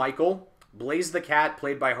 Crumbopoulos Michael, Blaze the Cat,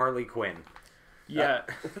 played by Harley Quinn. Yeah.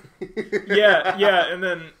 yeah, and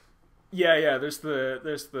then there's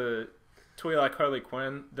the Twi'lek Harley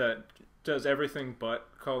Quinn that does everything but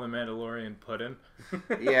call the Mandalorian puddin'.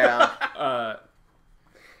 Yeah.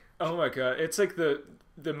 Oh my god, it's like the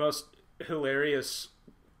most hilarious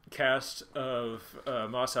cast of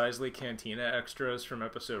Mos Eisley Cantina extras from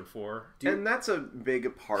episode 4. And that's a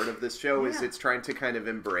big part of this show is Yeah. it's trying to kind of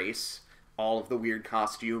embrace all of the weird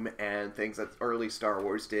costume and things that early Star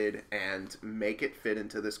Wars did and make it fit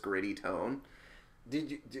into this gritty tone.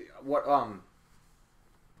 What wow,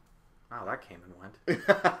 that came and went.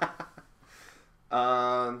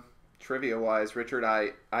 Trivia wise, Richard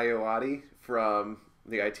Ayoade from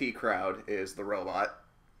the IT crowd is the robot.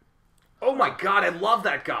 Oh my god, I love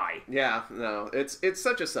that guy. Yeah, no, it's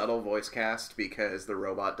such a subtle voice cast because the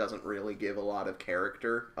robot doesn't really give a lot of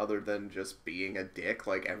character other than just being a dick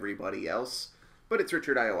like everybody else. But it's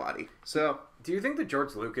Richard Ayoade, so Do you think that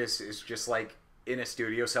George Lucas is just like in a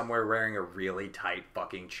studio somewhere wearing a really tight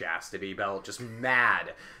fucking chastity belt, just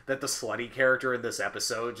mad that the slutty character in this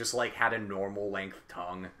episode just like had a normal length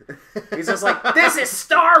tongue? He's just like, this is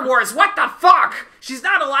Star Wars, what the fuck? She's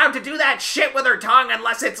not allowed to do that shit with her tongue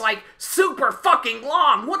unless it's like super fucking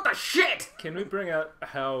long, what the shit? Can we bring out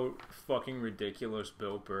how fucking ridiculous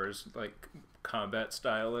Bill Burr's like combat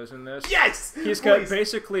style is in this? Yes! He's got Please.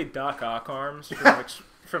 basically Doc Ock arms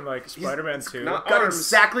from Spider-Man 2. not Got arms.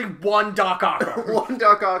 exactly one Doc Ock arm. one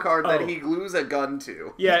Doc Ock card that Oh. he glues a gun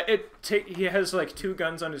to. Yeah, he has like 2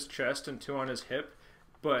 guns on his chest and 2 on his hip,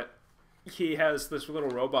 but he has this little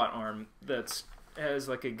robot arm that's has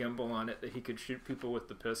like a gimbal on it that he could shoot people with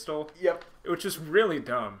the pistol. Yep. Which is really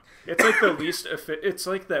dumb. It's like the least it's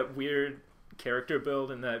like that weird character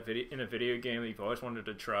build in a video game that you've always wanted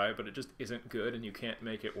to try, but it just isn't good and you can't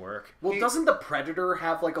make it work. Well, doesn't the Predator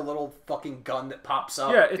have like a little fucking gun that pops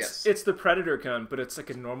up? Yeah, yes. it's the Predator gun, but it's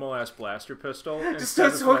like a normal ass blaster pistol. Just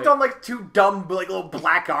instead it's of, hooked like- on like 2 dumb like little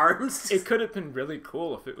black arms. It could have been really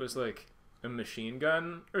cool if it was like a machine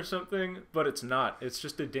gun or something, but it's not. It's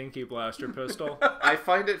just a dinky blaster pistol. I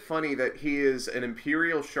find it funny that he is an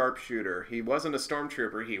Imperial sharpshooter. He wasn't a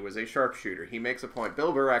stormtrooper, he was a sharpshooter. He makes a point.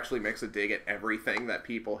 Bill Burr actually makes a dig at everything that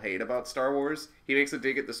people hate about Star Wars. He makes a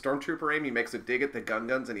dig at the stormtrooper aim, he makes a dig at the gun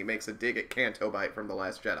guns, and he makes a dig at Canto Bite from The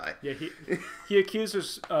Last Jedi. Yeah, he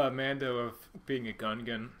accuses Mando of being a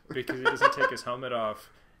gun because he doesn't take his helmet off.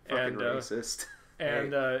 Fucking racist.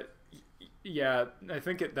 Yeah, I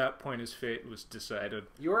think at that point his fate was decided.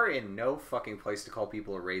 You are in no fucking place to call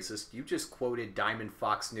people a racist. You just quoted Diamond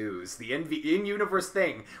Fox News, the in-universe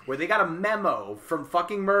thing, where they got a memo from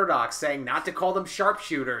fucking Murdoch saying not to call them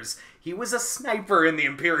sharpshooters. He was a sniper in the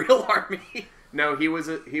Imperial Army. No, he was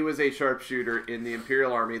a sharpshooter in the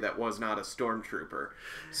Imperial Army that was not a stormtrooper.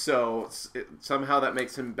 So somehow that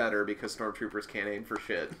makes him better because stormtroopers can't aim for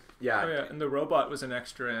shit. Yeah. Oh yeah, and the robot was an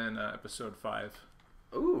extra in episode 5.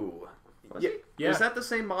 Ooh. Was Yeah. it? Yeah. Is that the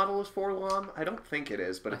same model as Forlom? I don't think it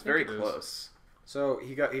is, but it's very think it is. close. So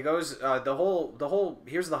he goes the whole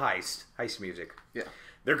here's the heist music. Yeah.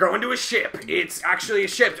 They're going to a ship. It's actually a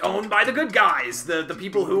ship owned by the good guys, the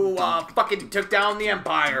people who fucking took down the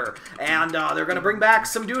Empire, and they're gonna bring back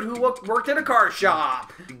some dude who worked at a car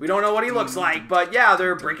shop. We don't know what he looks like, but yeah,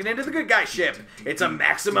 they're breaking into the good guy ship. It's a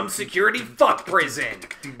maximum security fuck prison,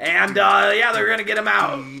 and yeah, they're gonna get him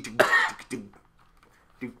out.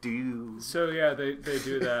 So yeah, they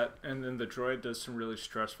do that, and then the droid does some really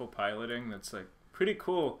stressful piloting that's like pretty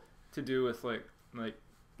cool to do with like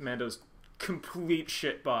Mando's complete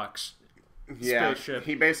shitbox spaceship.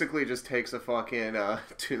 He basically just takes a fucking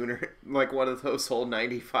tuner, like one of those old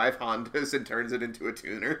 95 Hondas, and turns it into a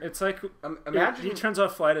tuner. It's like, imagine he turns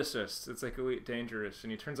off flight assist. It's like Elite Dangerous, and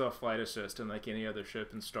he turns off flight assist in like any other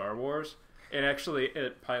ship in Star Wars. And actually,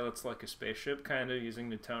 it pilots like a spaceship, kind of using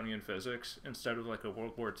Newtonian physics instead of like a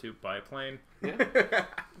World War II biplane. Yeah.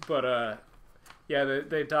 But yeah,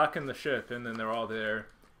 they dock in the ship, and then they're all there,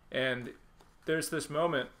 and there's this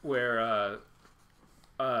moment where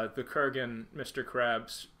the Kurgan, Mr.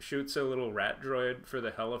 Krabs, shoots a little rat droid for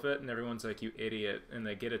the hell of it, and everyone's like, you idiot, and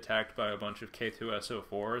they get attacked by a bunch of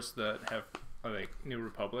K2SO4s that have like New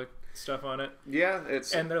Republic stuff on it. Yeah,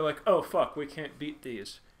 and they're like, oh fuck, we can't beat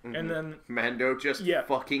these. Mm-hmm. And then Mando just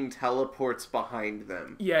fucking teleports behind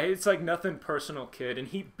them. Yeah, it's like nothing personal, kid, and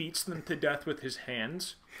he beats them to death with his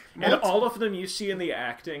hands. And all of them you see in the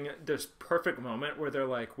acting, this perfect moment where they're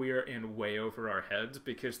like, we are in way over our heads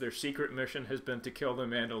because their secret mission has been to kill the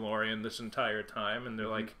Mandalorian this entire time, and they're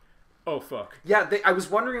like, oh fuck. Yeah, I was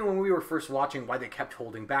wondering when we were first watching why they kept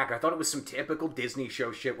holding back. I thought it was some typical Disney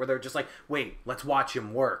show shit where they're just like, wait, let's watch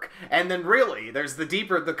him work. And then really, there's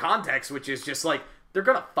the context, which is just like, they're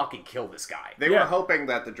gonna fucking kill this guy. They were hoping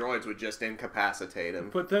that the droids would just incapacitate him.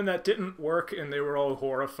 But then that didn't work, and they were all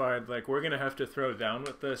horrified, like, we're gonna have to throw down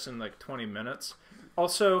with this in like 20 minutes.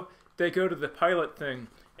 Also, they go to the pilot thing,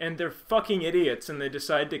 and they're fucking idiots, and they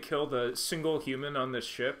decide to kill the single human on this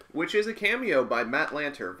ship. Which is a cameo by Matt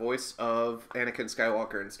Lanter, voice of Anakin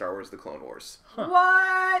Skywalker in Star Wars The Clone Wars. Huh.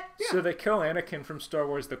 What? Yeah. So they kill Anakin from Star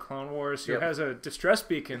Wars The Clone Wars, who has a distress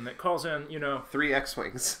beacon that calls in, 3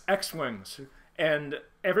 X-Wings. X-Wings. And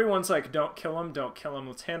everyone's like, don't kill him,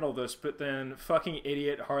 let's handle this. But then fucking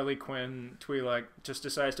idiot Harley Quinn Twi'lek just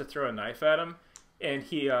decides to throw a knife at him. And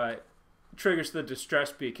he triggers the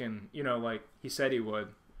distress beacon, like he said he would,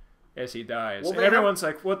 as he dies. Well, and everyone's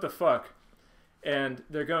like, what the fuck? And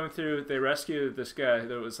they're going through, they rescue this guy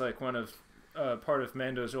that was like part of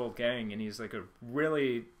Mando's old gang. And he's like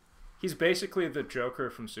he's basically the Joker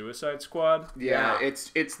from Suicide Squad. Yeah,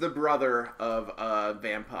 it's the brother of a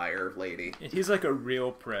vampire lady. And he's like a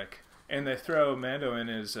real prick. And they throw Mando in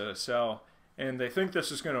his cell, and they think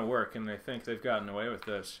this is going to work, and they think they've gotten away with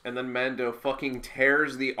this. And then Mando fucking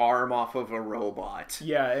tears the arm off of a robot.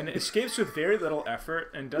 Yeah, and escapes with very little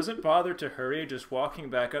effort, and doesn't bother to hurry, just walking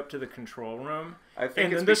back up to the control room.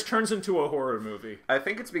 And then this turns into a horror movie. I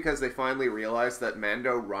think it's because they finally realized that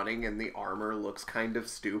Mando running in the armor looks kind of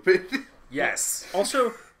stupid. Yes.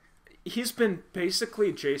 Also, he's been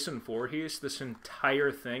basically Jason Voorhees this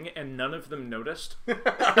entire thing, and none of them noticed.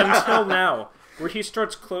 Until now, where he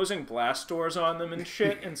starts closing blast doors on them and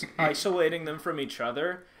shit, and isolating them from each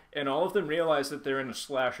other, and all of them realize that they're in a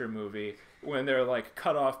slasher movie when they're like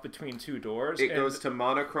cut off between two doors. It goes to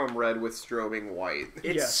monochrome red with strobing white.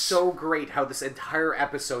 It's so great how this entire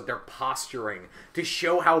episode they're posturing to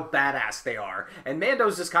show how badass they are. And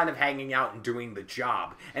Mando's just kind of hanging out and doing the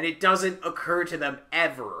job. And it doesn't occur to them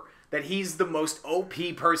ever that he's the most OP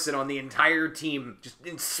person on the entire team, just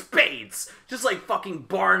in spades. Just like fucking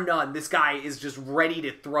bar none. This guy is just ready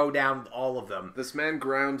to throw down all of them. This man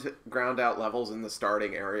ground out levels in the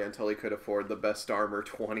starting area until he could afford the best armor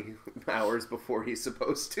 20 hours before he's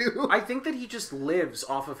supposed to. I think that he just lives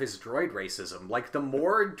off of his droid racism. Like, the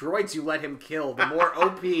more droids you let him kill, the more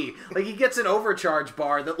OP. Like, he gets an overcharge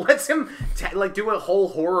bar that lets him, do a whole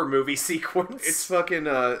horror movie sequence. It's fucking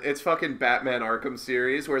Batman Arkham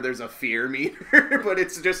series where there's a fear meter, but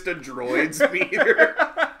it's just a droid's meter.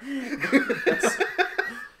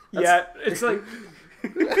 Yeah, it's like...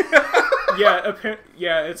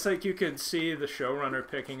 it's like you could see the showrunner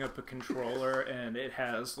picking up a controller, and it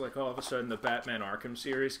has, like, all of a sudden the Batman Arkham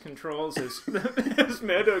series controls as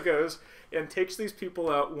Mando goes and takes these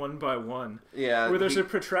people out one by one. Yeah. Where there's a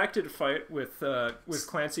protracted fight with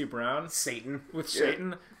Clancy Brown. Satan. With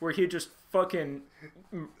Satan, where he just fucking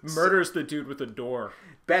murders the dude with a door.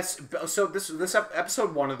 So this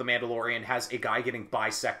episode 1 of The Mandalorian has a guy getting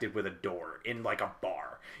bisected with a door in, like, a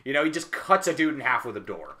bar. He just cuts a dude in half with a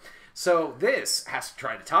door. So this has to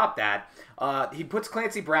try to top that. He puts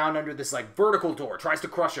Clancy Brown under this like vertical door, tries to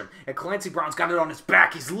crush him, and Clancy Brown's got it on his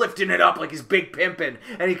back. He's lifting it up like he's big pimping,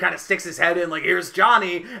 and he kind of sticks his head in like, here's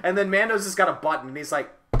Johnny, and then Mando's just got a button, and he's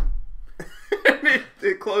like...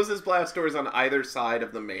 it closes blast doors on either side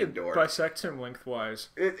of the main door. Bisects him lengthwise.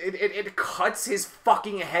 It cuts his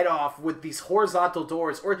fucking head off with these horizontal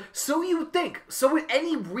doors, or so you would think. So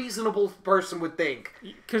any reasonable person would think.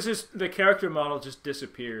 Because the character model just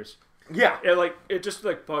disappears. Yeah. It just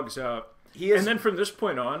bugs out. And then from this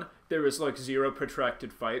point on, there is zero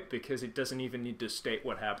protracted fight because he doesn't even need to state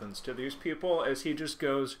what happens to these people, as he just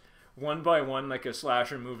goes one by one like a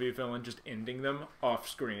slasher movie villain, just ending them off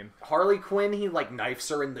screen. Harley Quinn, he knifes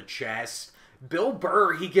her in the chest. Bill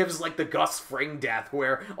Burr, he gives the Gus Fring death,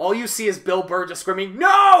 where all you see is Bill Burr just screaming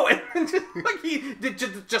 "No!" and he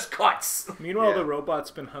just cuts. Meanwhile, the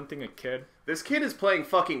robot's been hunting a kid. This kid is playing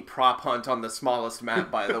fucking prop hunt on the smallest map,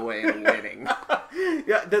 by the way, and winning.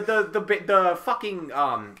 Yeah, the fucking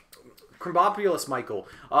Crumbopulous Michael,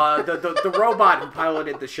 the robot who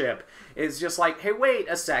piloted the ship, is just like, hey, wait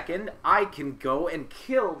a second, I can go and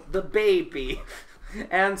kill the baby.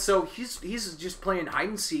 And so he's just playing hide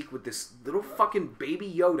and seek with this little fucking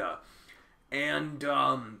Baby Yoda, and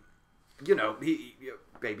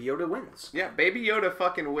Baby Yoda wins. Yeah, Baby Yoda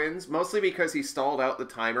fucking wins, mostly because he stalled out the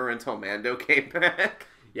timer until Mando came back.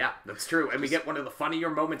 Yeah, that's true. And we get one of the funnier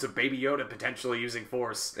moments of Baby Yoda potentially using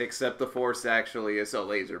Force. Except the Force actually is a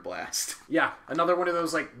laser blast. Yeah, another one of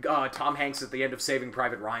those, Tom Hanks at the end of Saving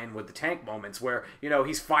Private Ryan with the tank moments where,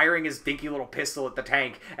 he's firing his dinky little pistol at the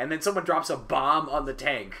tank, and then someone drops a bomb on the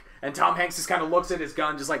tank. And Tom Hanks just kind of looks at his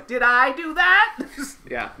gun just like, did I do that?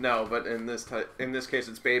 Yeah, no, but in this case,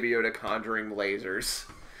 it's Baby Yoda conjuring lasers.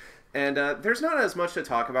 And there's not as much to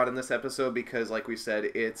talk about in this episode because, like we said,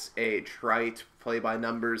 it's a trite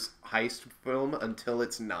play-by-numbers heist film until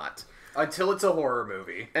it's not. Until it's a horror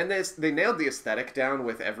movie. And they nailed the aesthetic down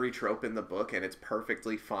with every trope in the book, and it's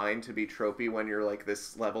perfectly fine to be tropey when you're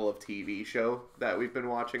this level of TV show that we've been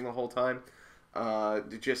watching the whole time.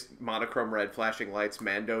 Just monochrome red flashing lights.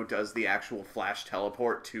 Mando does the actual flash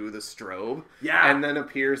teleport to the strobe. Yeah. And then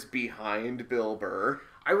appears behind Bill Burr.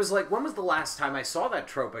 I was like, when was the last time I saw that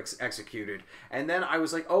trope executed? And then I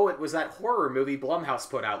was like, oh, it was that horror movie Blumhouse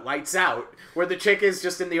put out, Lights Out, where the chick is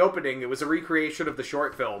just in the opening. It was a recreation of the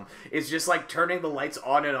short film. It's just turning the lights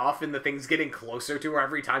on and off and the thing's getting closer to her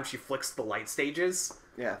every time she flicks the light stages.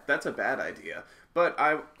 Yeah, that's a bad idea. But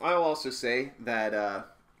I'll also say that a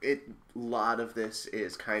lot of this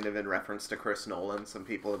is kind of in reference to Chris Nolan. Some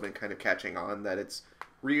people have been kind of catching on that it's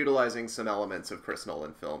reutilizing some elements of Chris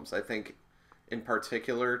Nolan films. I think in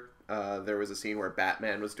particular, there was a scene where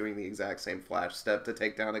Batman was doing the exact same flash step to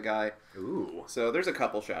take down a guy. Ooh. So there's a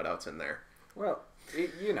couple shout-outs in there. Well,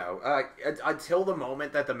 until the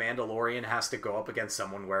moment that the Mandalorian has to go up against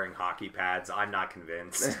someone wearing hockey pads, I'm not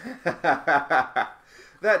convinced.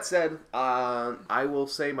 That said, I will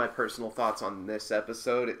say my personal thoughts on this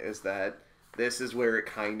episode is that this is where it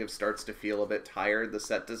kind of starts to feel a bit tired. The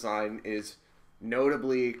set design is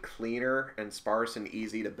notably cleaner and sparse and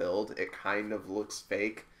easy to build. It kind of looks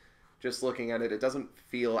fake. Just looking at it, it doesn't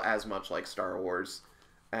feel as much like Star Wars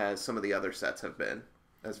as some of the other sets have been,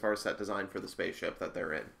 as far as set design for the spaceship that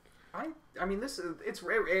they're in. I mean,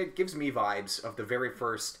 it gives me vibes of the very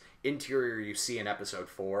first interior you see in Episode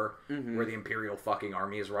 4, where the Imperial fucking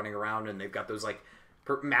army is running around and they've got those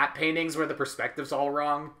matte paintings where the perspective's all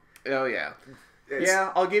wrong. Oh yeah.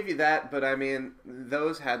 Yeah, I'll give you that, but I mean,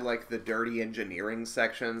 those had the dirty engineering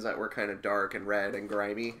sections that were kind of dark and red and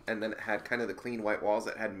grimy, and then it had kind of the clean white walls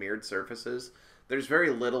that had mirrored surfaces. There's very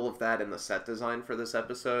little of that in the set design for this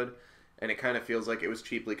episode, and it kind of feels like it was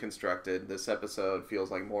cheaply constructed. This episode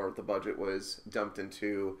feels like more of the budget was dumped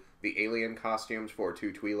into the alien costumes for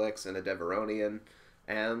 2 Twi'leks and a Devaronian,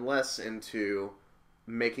 and less into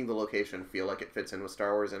making the location feel like it fits in with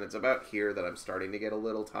Star Wars. And it's about here that I'm starting to get a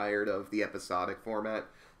little tired of the episodic format,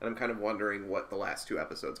 and I'm kind of wondering what the last 2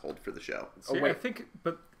 episodes hold for the show. See, I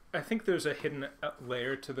think there's a hidden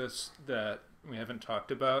layer to this that we haven't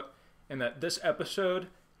talked about, and that this episode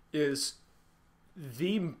is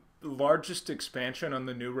the largest expansion on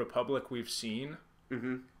the New Republic we've seen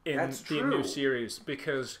in the new series,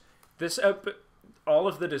 because this all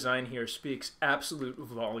of the design here speaks absolute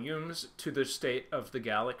volumes to the state of the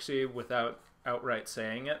galaxy without outright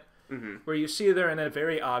saying it. Where you see they're in a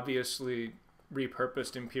very obviously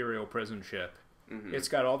repurposed Imperial prison ship. It's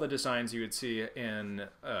got all the designs you would see in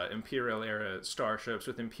Imperial era starships,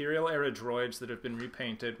 with Imperial era droids that have been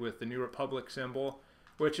repainted with the New Republic symbol,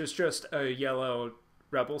 which is just a yellow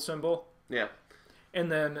rebel symbol. Yeah.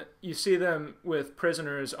 And then you see them with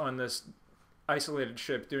prisoners on this isolated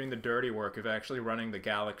ship doing the dirty work of actually running the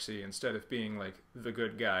galaxy instead of being like the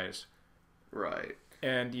good guys. Right.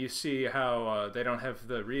 And you see how they don't have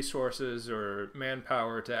the resources or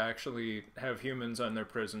manpower to actually have humans on their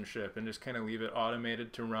prison ship and just kind of leave it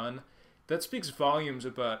automated to run. That speaks volumes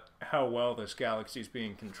about how well this galaxy is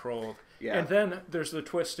being controlled. Yeah. And then there's the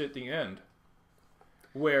twist at the end,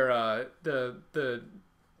 where the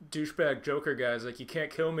douchebag Joker guy's like, "You can't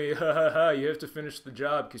kill me, ha ha ha! You have to finish the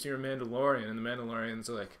job because you're a Mandalorian." And the Mandalorian's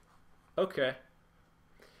like, "Okay."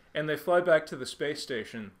 And they fly back to the space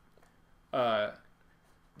station,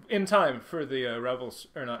 in time for the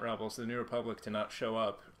the New Republic to not show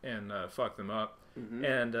up and fuck them up. Mm-hmm.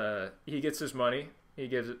 And he gets his money. He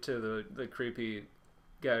gives it to the creepy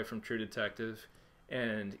guy from True Detective,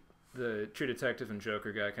 and the True Detective and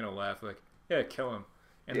Joker guy kind of laugh like, "Yeah, kill him."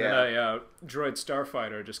 And then a droid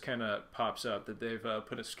starfighter just kind of pops up that they've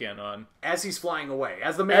put a scan on as he's flying away,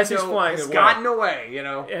 as the Mando has away. gotten away, you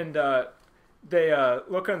know. And they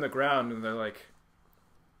look on the ground and they're like,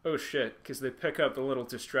 "Oh shit," because they pick up the little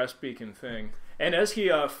distress beacon thing. And as he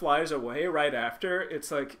flies away right after,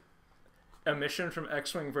 it's like a mission from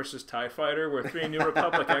X-Wing versus TIE Fighter where 3 New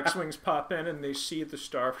Republic X-Wings pop in and they see the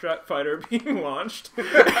Starfighter being launched.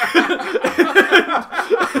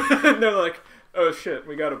 And they're like, "Oh shit,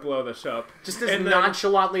 we gotta blow this up." Just as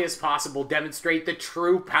nonchalantly as possible, demonstrate the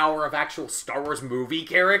true power of actual Star Wars movie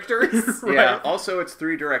characters. Right? Yeah, also it's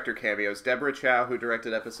 3 director cameos. Deborah Chow, who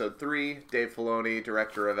directed episode 3, Dave Filoni,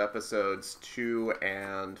 director of episodes 2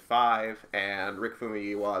 and 5, and Rick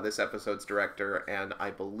Famuyiwa, this episode's director, and I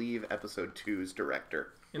believe episode 2's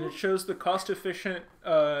director. And it shows the cost-efficient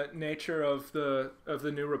nature of the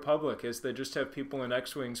New Republic, as they just have people in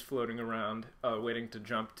X-Wings floating around, waiting to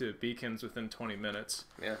jump to beacons within 20 minutes,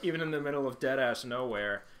 even in the middle of dead-ass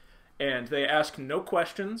nowhere. And they ask no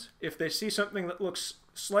questions. If they see something that looks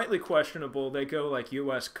slightly questionable, they go like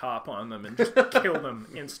U.S. cop on them and just kill them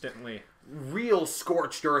instantly. Real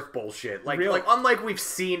scorched earth bullshit, like unlike we've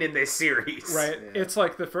seen in this series. Right? Yeah. It's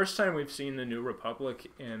like the first time we've seen the New Republic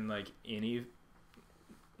in like any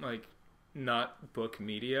not book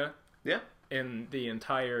media. Yeah. In the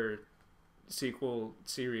entire sequel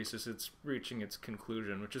series as it's reaching its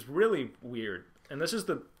conclusion, which is really weird. And this is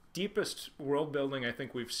the deepest world building I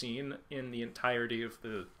think we've seen in the entirety of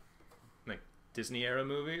the Disney era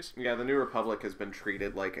movies. Yeah, the New Republic has been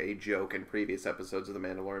treated like a joke in previous episodes of The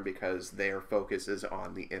Mandalorian because their focus is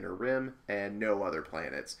on the Inner Rim and no other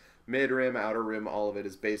planets. Mid-Rim, Outer Rim, all of it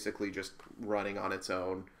is basically just running on its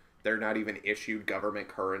own. They're not even issued government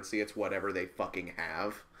currency. It's whatever they fucking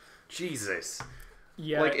have. Jesus.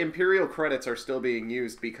 Yeah. Like, Imperial credits are still being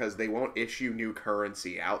used because they won't issue new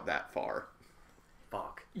currency out that far.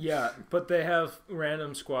 Fuck. Yeah, but they have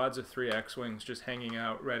random squads of 3 X-Wings just hanging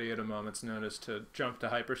out, ready at a moment's notice to jump to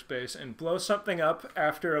hyperspace and blow something up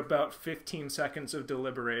after about 15 seconds of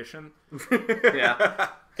deliberation. Yeah.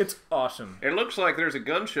 It's awesome. It looks like there's a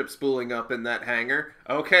gunship spooling up in that hangar.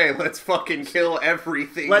 Okay, let's fucking kill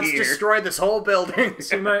everything Let's here. destroy this whole building.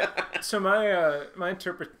 See, my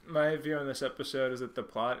view on this episode is that the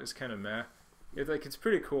plot is kind of meh. It's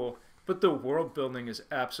pretty cool, but the world building is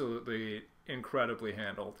absolutely incredibly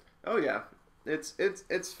handled. Oh yeah, it's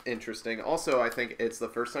interesting. Also, I think it's the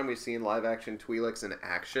first time we've seen live action Twi'leks in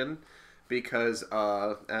action, because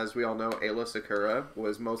as we all know, Aayla Secura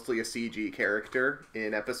was mostly a CG character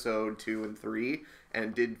in episode 2 and 3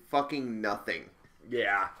 and did fucking nothing.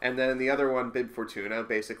 Yeah. And then the other one, Bib Fortuna,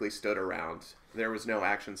 basically stood around. There was no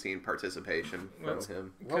action scene participation from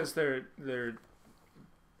him because their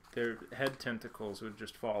head tentacles would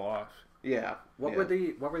just fall off. Yeah. What were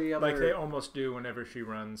the other, like they almost do whenever she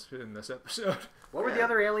runs in this episode? What were the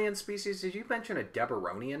other alien species? Did you mention a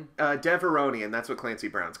Devaronian? Devaronian, that's what Clancy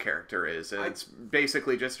Brown's character is. And it's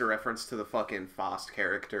basically just a reference to the fucking Faust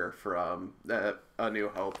character from A New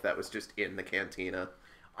Hope that was just in the cantina.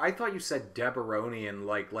 I thought you said Debaronian,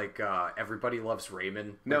 like Everybody Loves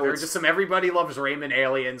Raymond. No, they're just some Everybody Loves Raymond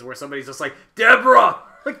aliens where somebody's just like, Deborah!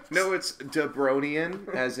 No, it's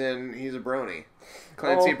Debronian, as in he's a brony.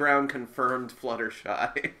 Clancy Brown confirmed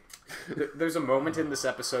Fluttershy. There's a moment in this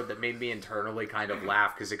episode that made me internally kind of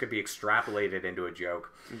laugh because it could be extrapolated into a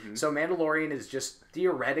joke. Mm-hmm. So Mandalorian is just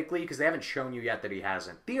theoretically, because they haven't shown you yet that he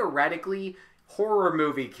hasn't, theoretically horror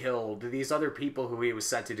movie killed these other people who he was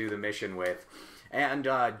sent to do the mission with. And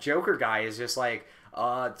Joker guy is just like,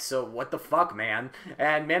 so what the fuck, man?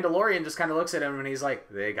 And Mandalorian just kind of looks at him and he's like,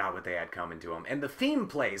 they got what they had coming to him. And the theme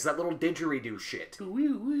plays, that little didgeridoo shit.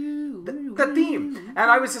 The theme.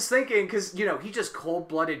 And I was just thinking, because, you know, he just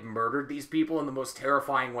cold-blooded murdered these people in the most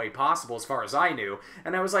terrifying way possible as far as I knew.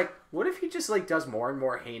 And I was like, what if he just, like, does more and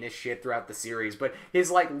more heinous shit throughout the series, but his,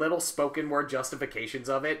 like, little spoken word justifications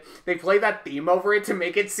of it, they play that theme over it to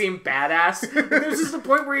make it seem badass. There's just a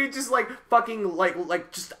point where he just, like, fucking,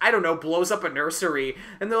 like, just, I don't know, blows up a nursery,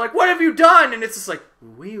 and they're like, what have you done? And it's just like,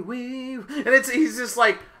 wee wee, and he's just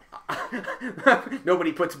like,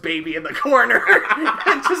 nobody puts baby in the corner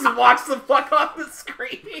and just walks the fuck off the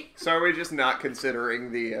screen. So are we just not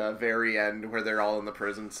considering the very end where they're all in the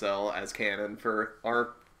prison cell as canon for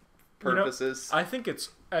our purposes? I think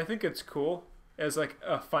it's cool as like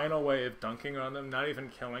a final way of dunking on them, not even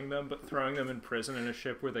killing them, but throwing them in prison in a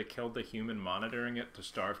ship where they killed the human monitoring it to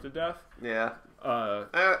starve to death. Yeah.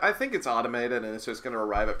 I think it's automated and it's just going to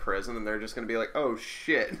arrive at prison and they're just going to be like, oh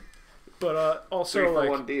shit. But also, 3 for like,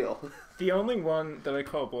 1 deal. The only one that I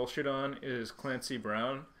call bullshit on is Clancy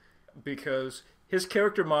Brown, because his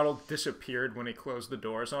character model disappeared when he closed the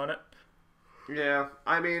doors on it. Yeah,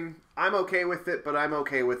 I mean, I'm okay with it, but I'm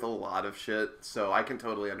okay with a lot of shit, so I can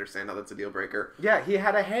totally understand how that's a deal breaker. Yeah, he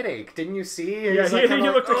had a headache. Didn't you see? Yeah, he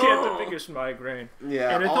looked like he had the biggest migraine.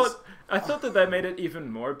 Yeah, and I thought that made it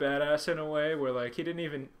even more badass in a way, where like he didn't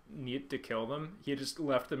even need to kill them. He just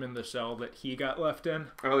left them in the cell that he got left in.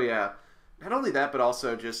 Oh yeah. Not only that, but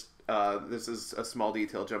also just, this is a small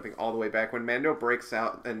detail jumping all the way back. When Mando breaks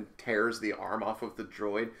out and tears the arm off of the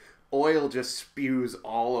droid, oil just spews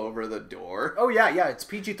all over the door. Oh, yeah, it's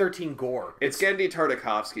PG-13 gore. It's Genndy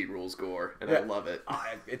Tartakovsky rules gore, and I love it.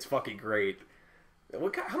 It's fucking great.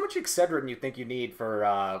 How much Excedrin you think you need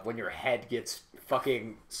for when your head gets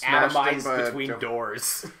fucking atomized between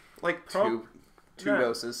doors? Like two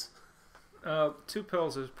doses. 2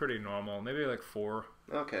 pills is pretty normal. Maybe like 4.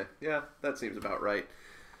 Okay, yeah, that seems about right.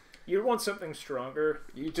 You'd want something stronger.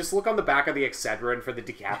 You just look on the back of the Excedrin for the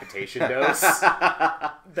decapitation dose.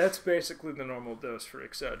 That's basically the normal dose for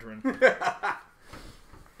Excedrin.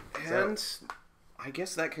 And I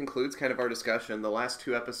guess that concludes kind of our discussion. The last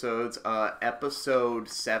 2 episodes, episode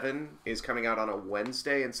 7 is coming out on a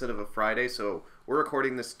Wednesday instead of a Friday, so we're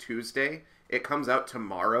recording this Tuesday. It comes out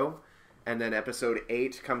tomorrow, and then episode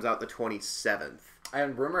 8 comes out the 27th.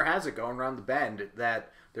 And rumor has it, going around the bend,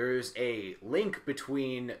 that there's a link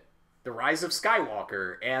between The Rise of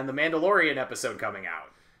Skywalker and the Mandalorian episode coming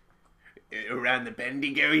out. Around the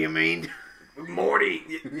Bendigo, you mean? Morty!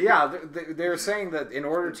 Yeah, they're saying that in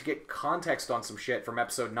order to get context on some shit from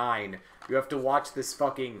episode 9, you have to watch this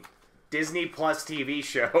fucking Disney Plus TV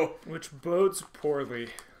show. Which bodes poorly.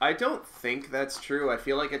 I don't think that's true. I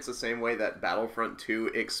feel like it's the same way that Battlefront 2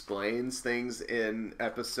 explains things in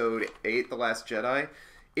episode 8, The Last Jedi.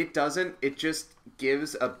 It doesn't. It just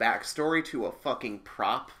gives a backstory to a fucking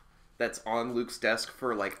prop that's on Luke's desk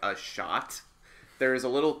for, like, a shot. There is a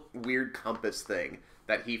little weird compass thing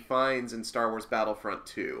that he finds in Star Wars Battlefront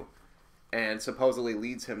 2 and supposedly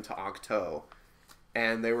leads him to Ahch-To.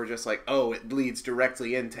 And they were just like, oh, it leads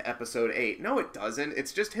directly into episode 8. No, it doesn't.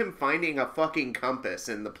 It's just him finding a fucking compass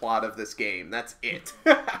in the plot of this game. That's it.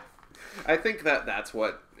 I think that's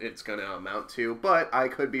what it's going to amount to, but I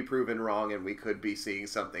could be proven wrong and we could be seeing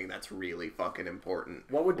something that's really fucking important.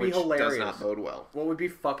 What would be hilarious? Does not bode well. What would be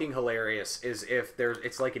fucking hilarious is if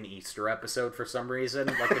it's like an Easter episode for some reason,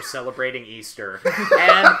 like they're celebrating Easter,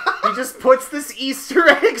 and he just puts this Easter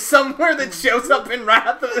egg somewhere that shows up in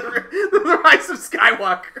Wrath of the Rise of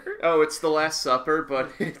Skywalker. Oh, it's the Last Supper,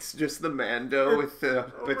 but it's just the Mando with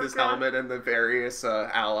his helmet and the various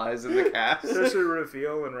allies in the cast. There's a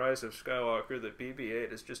reveal in Rise of Skywalker that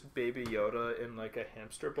BB-8 is just Baby Yoda in like a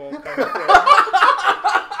hamster ball kind of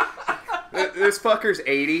thing. This fucker's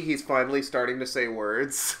 80. He's finally starting to say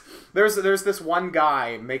words. There's this one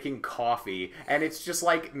guy making coffee, and it's just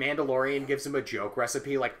like Mandalorian gives him a joke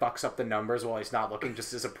recipe, like fucks up the numbers while he's not looking,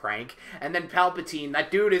 just as a prank. And then Palpatine,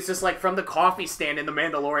 that dude is just like from the coffee stand in the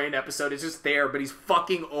Mandalorian episode, is just there, but he's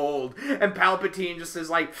fucking old. And Palpatine just is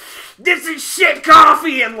like, "This is shit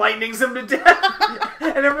coffee," and lightnings him to death.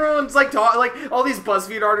 And everyone's like, all these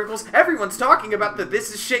BuzzFeed articles, everyone's talking about the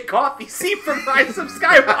 "this is shit coffee" scene from Rise of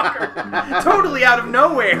Skywalker. Totally out of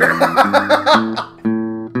nowhere.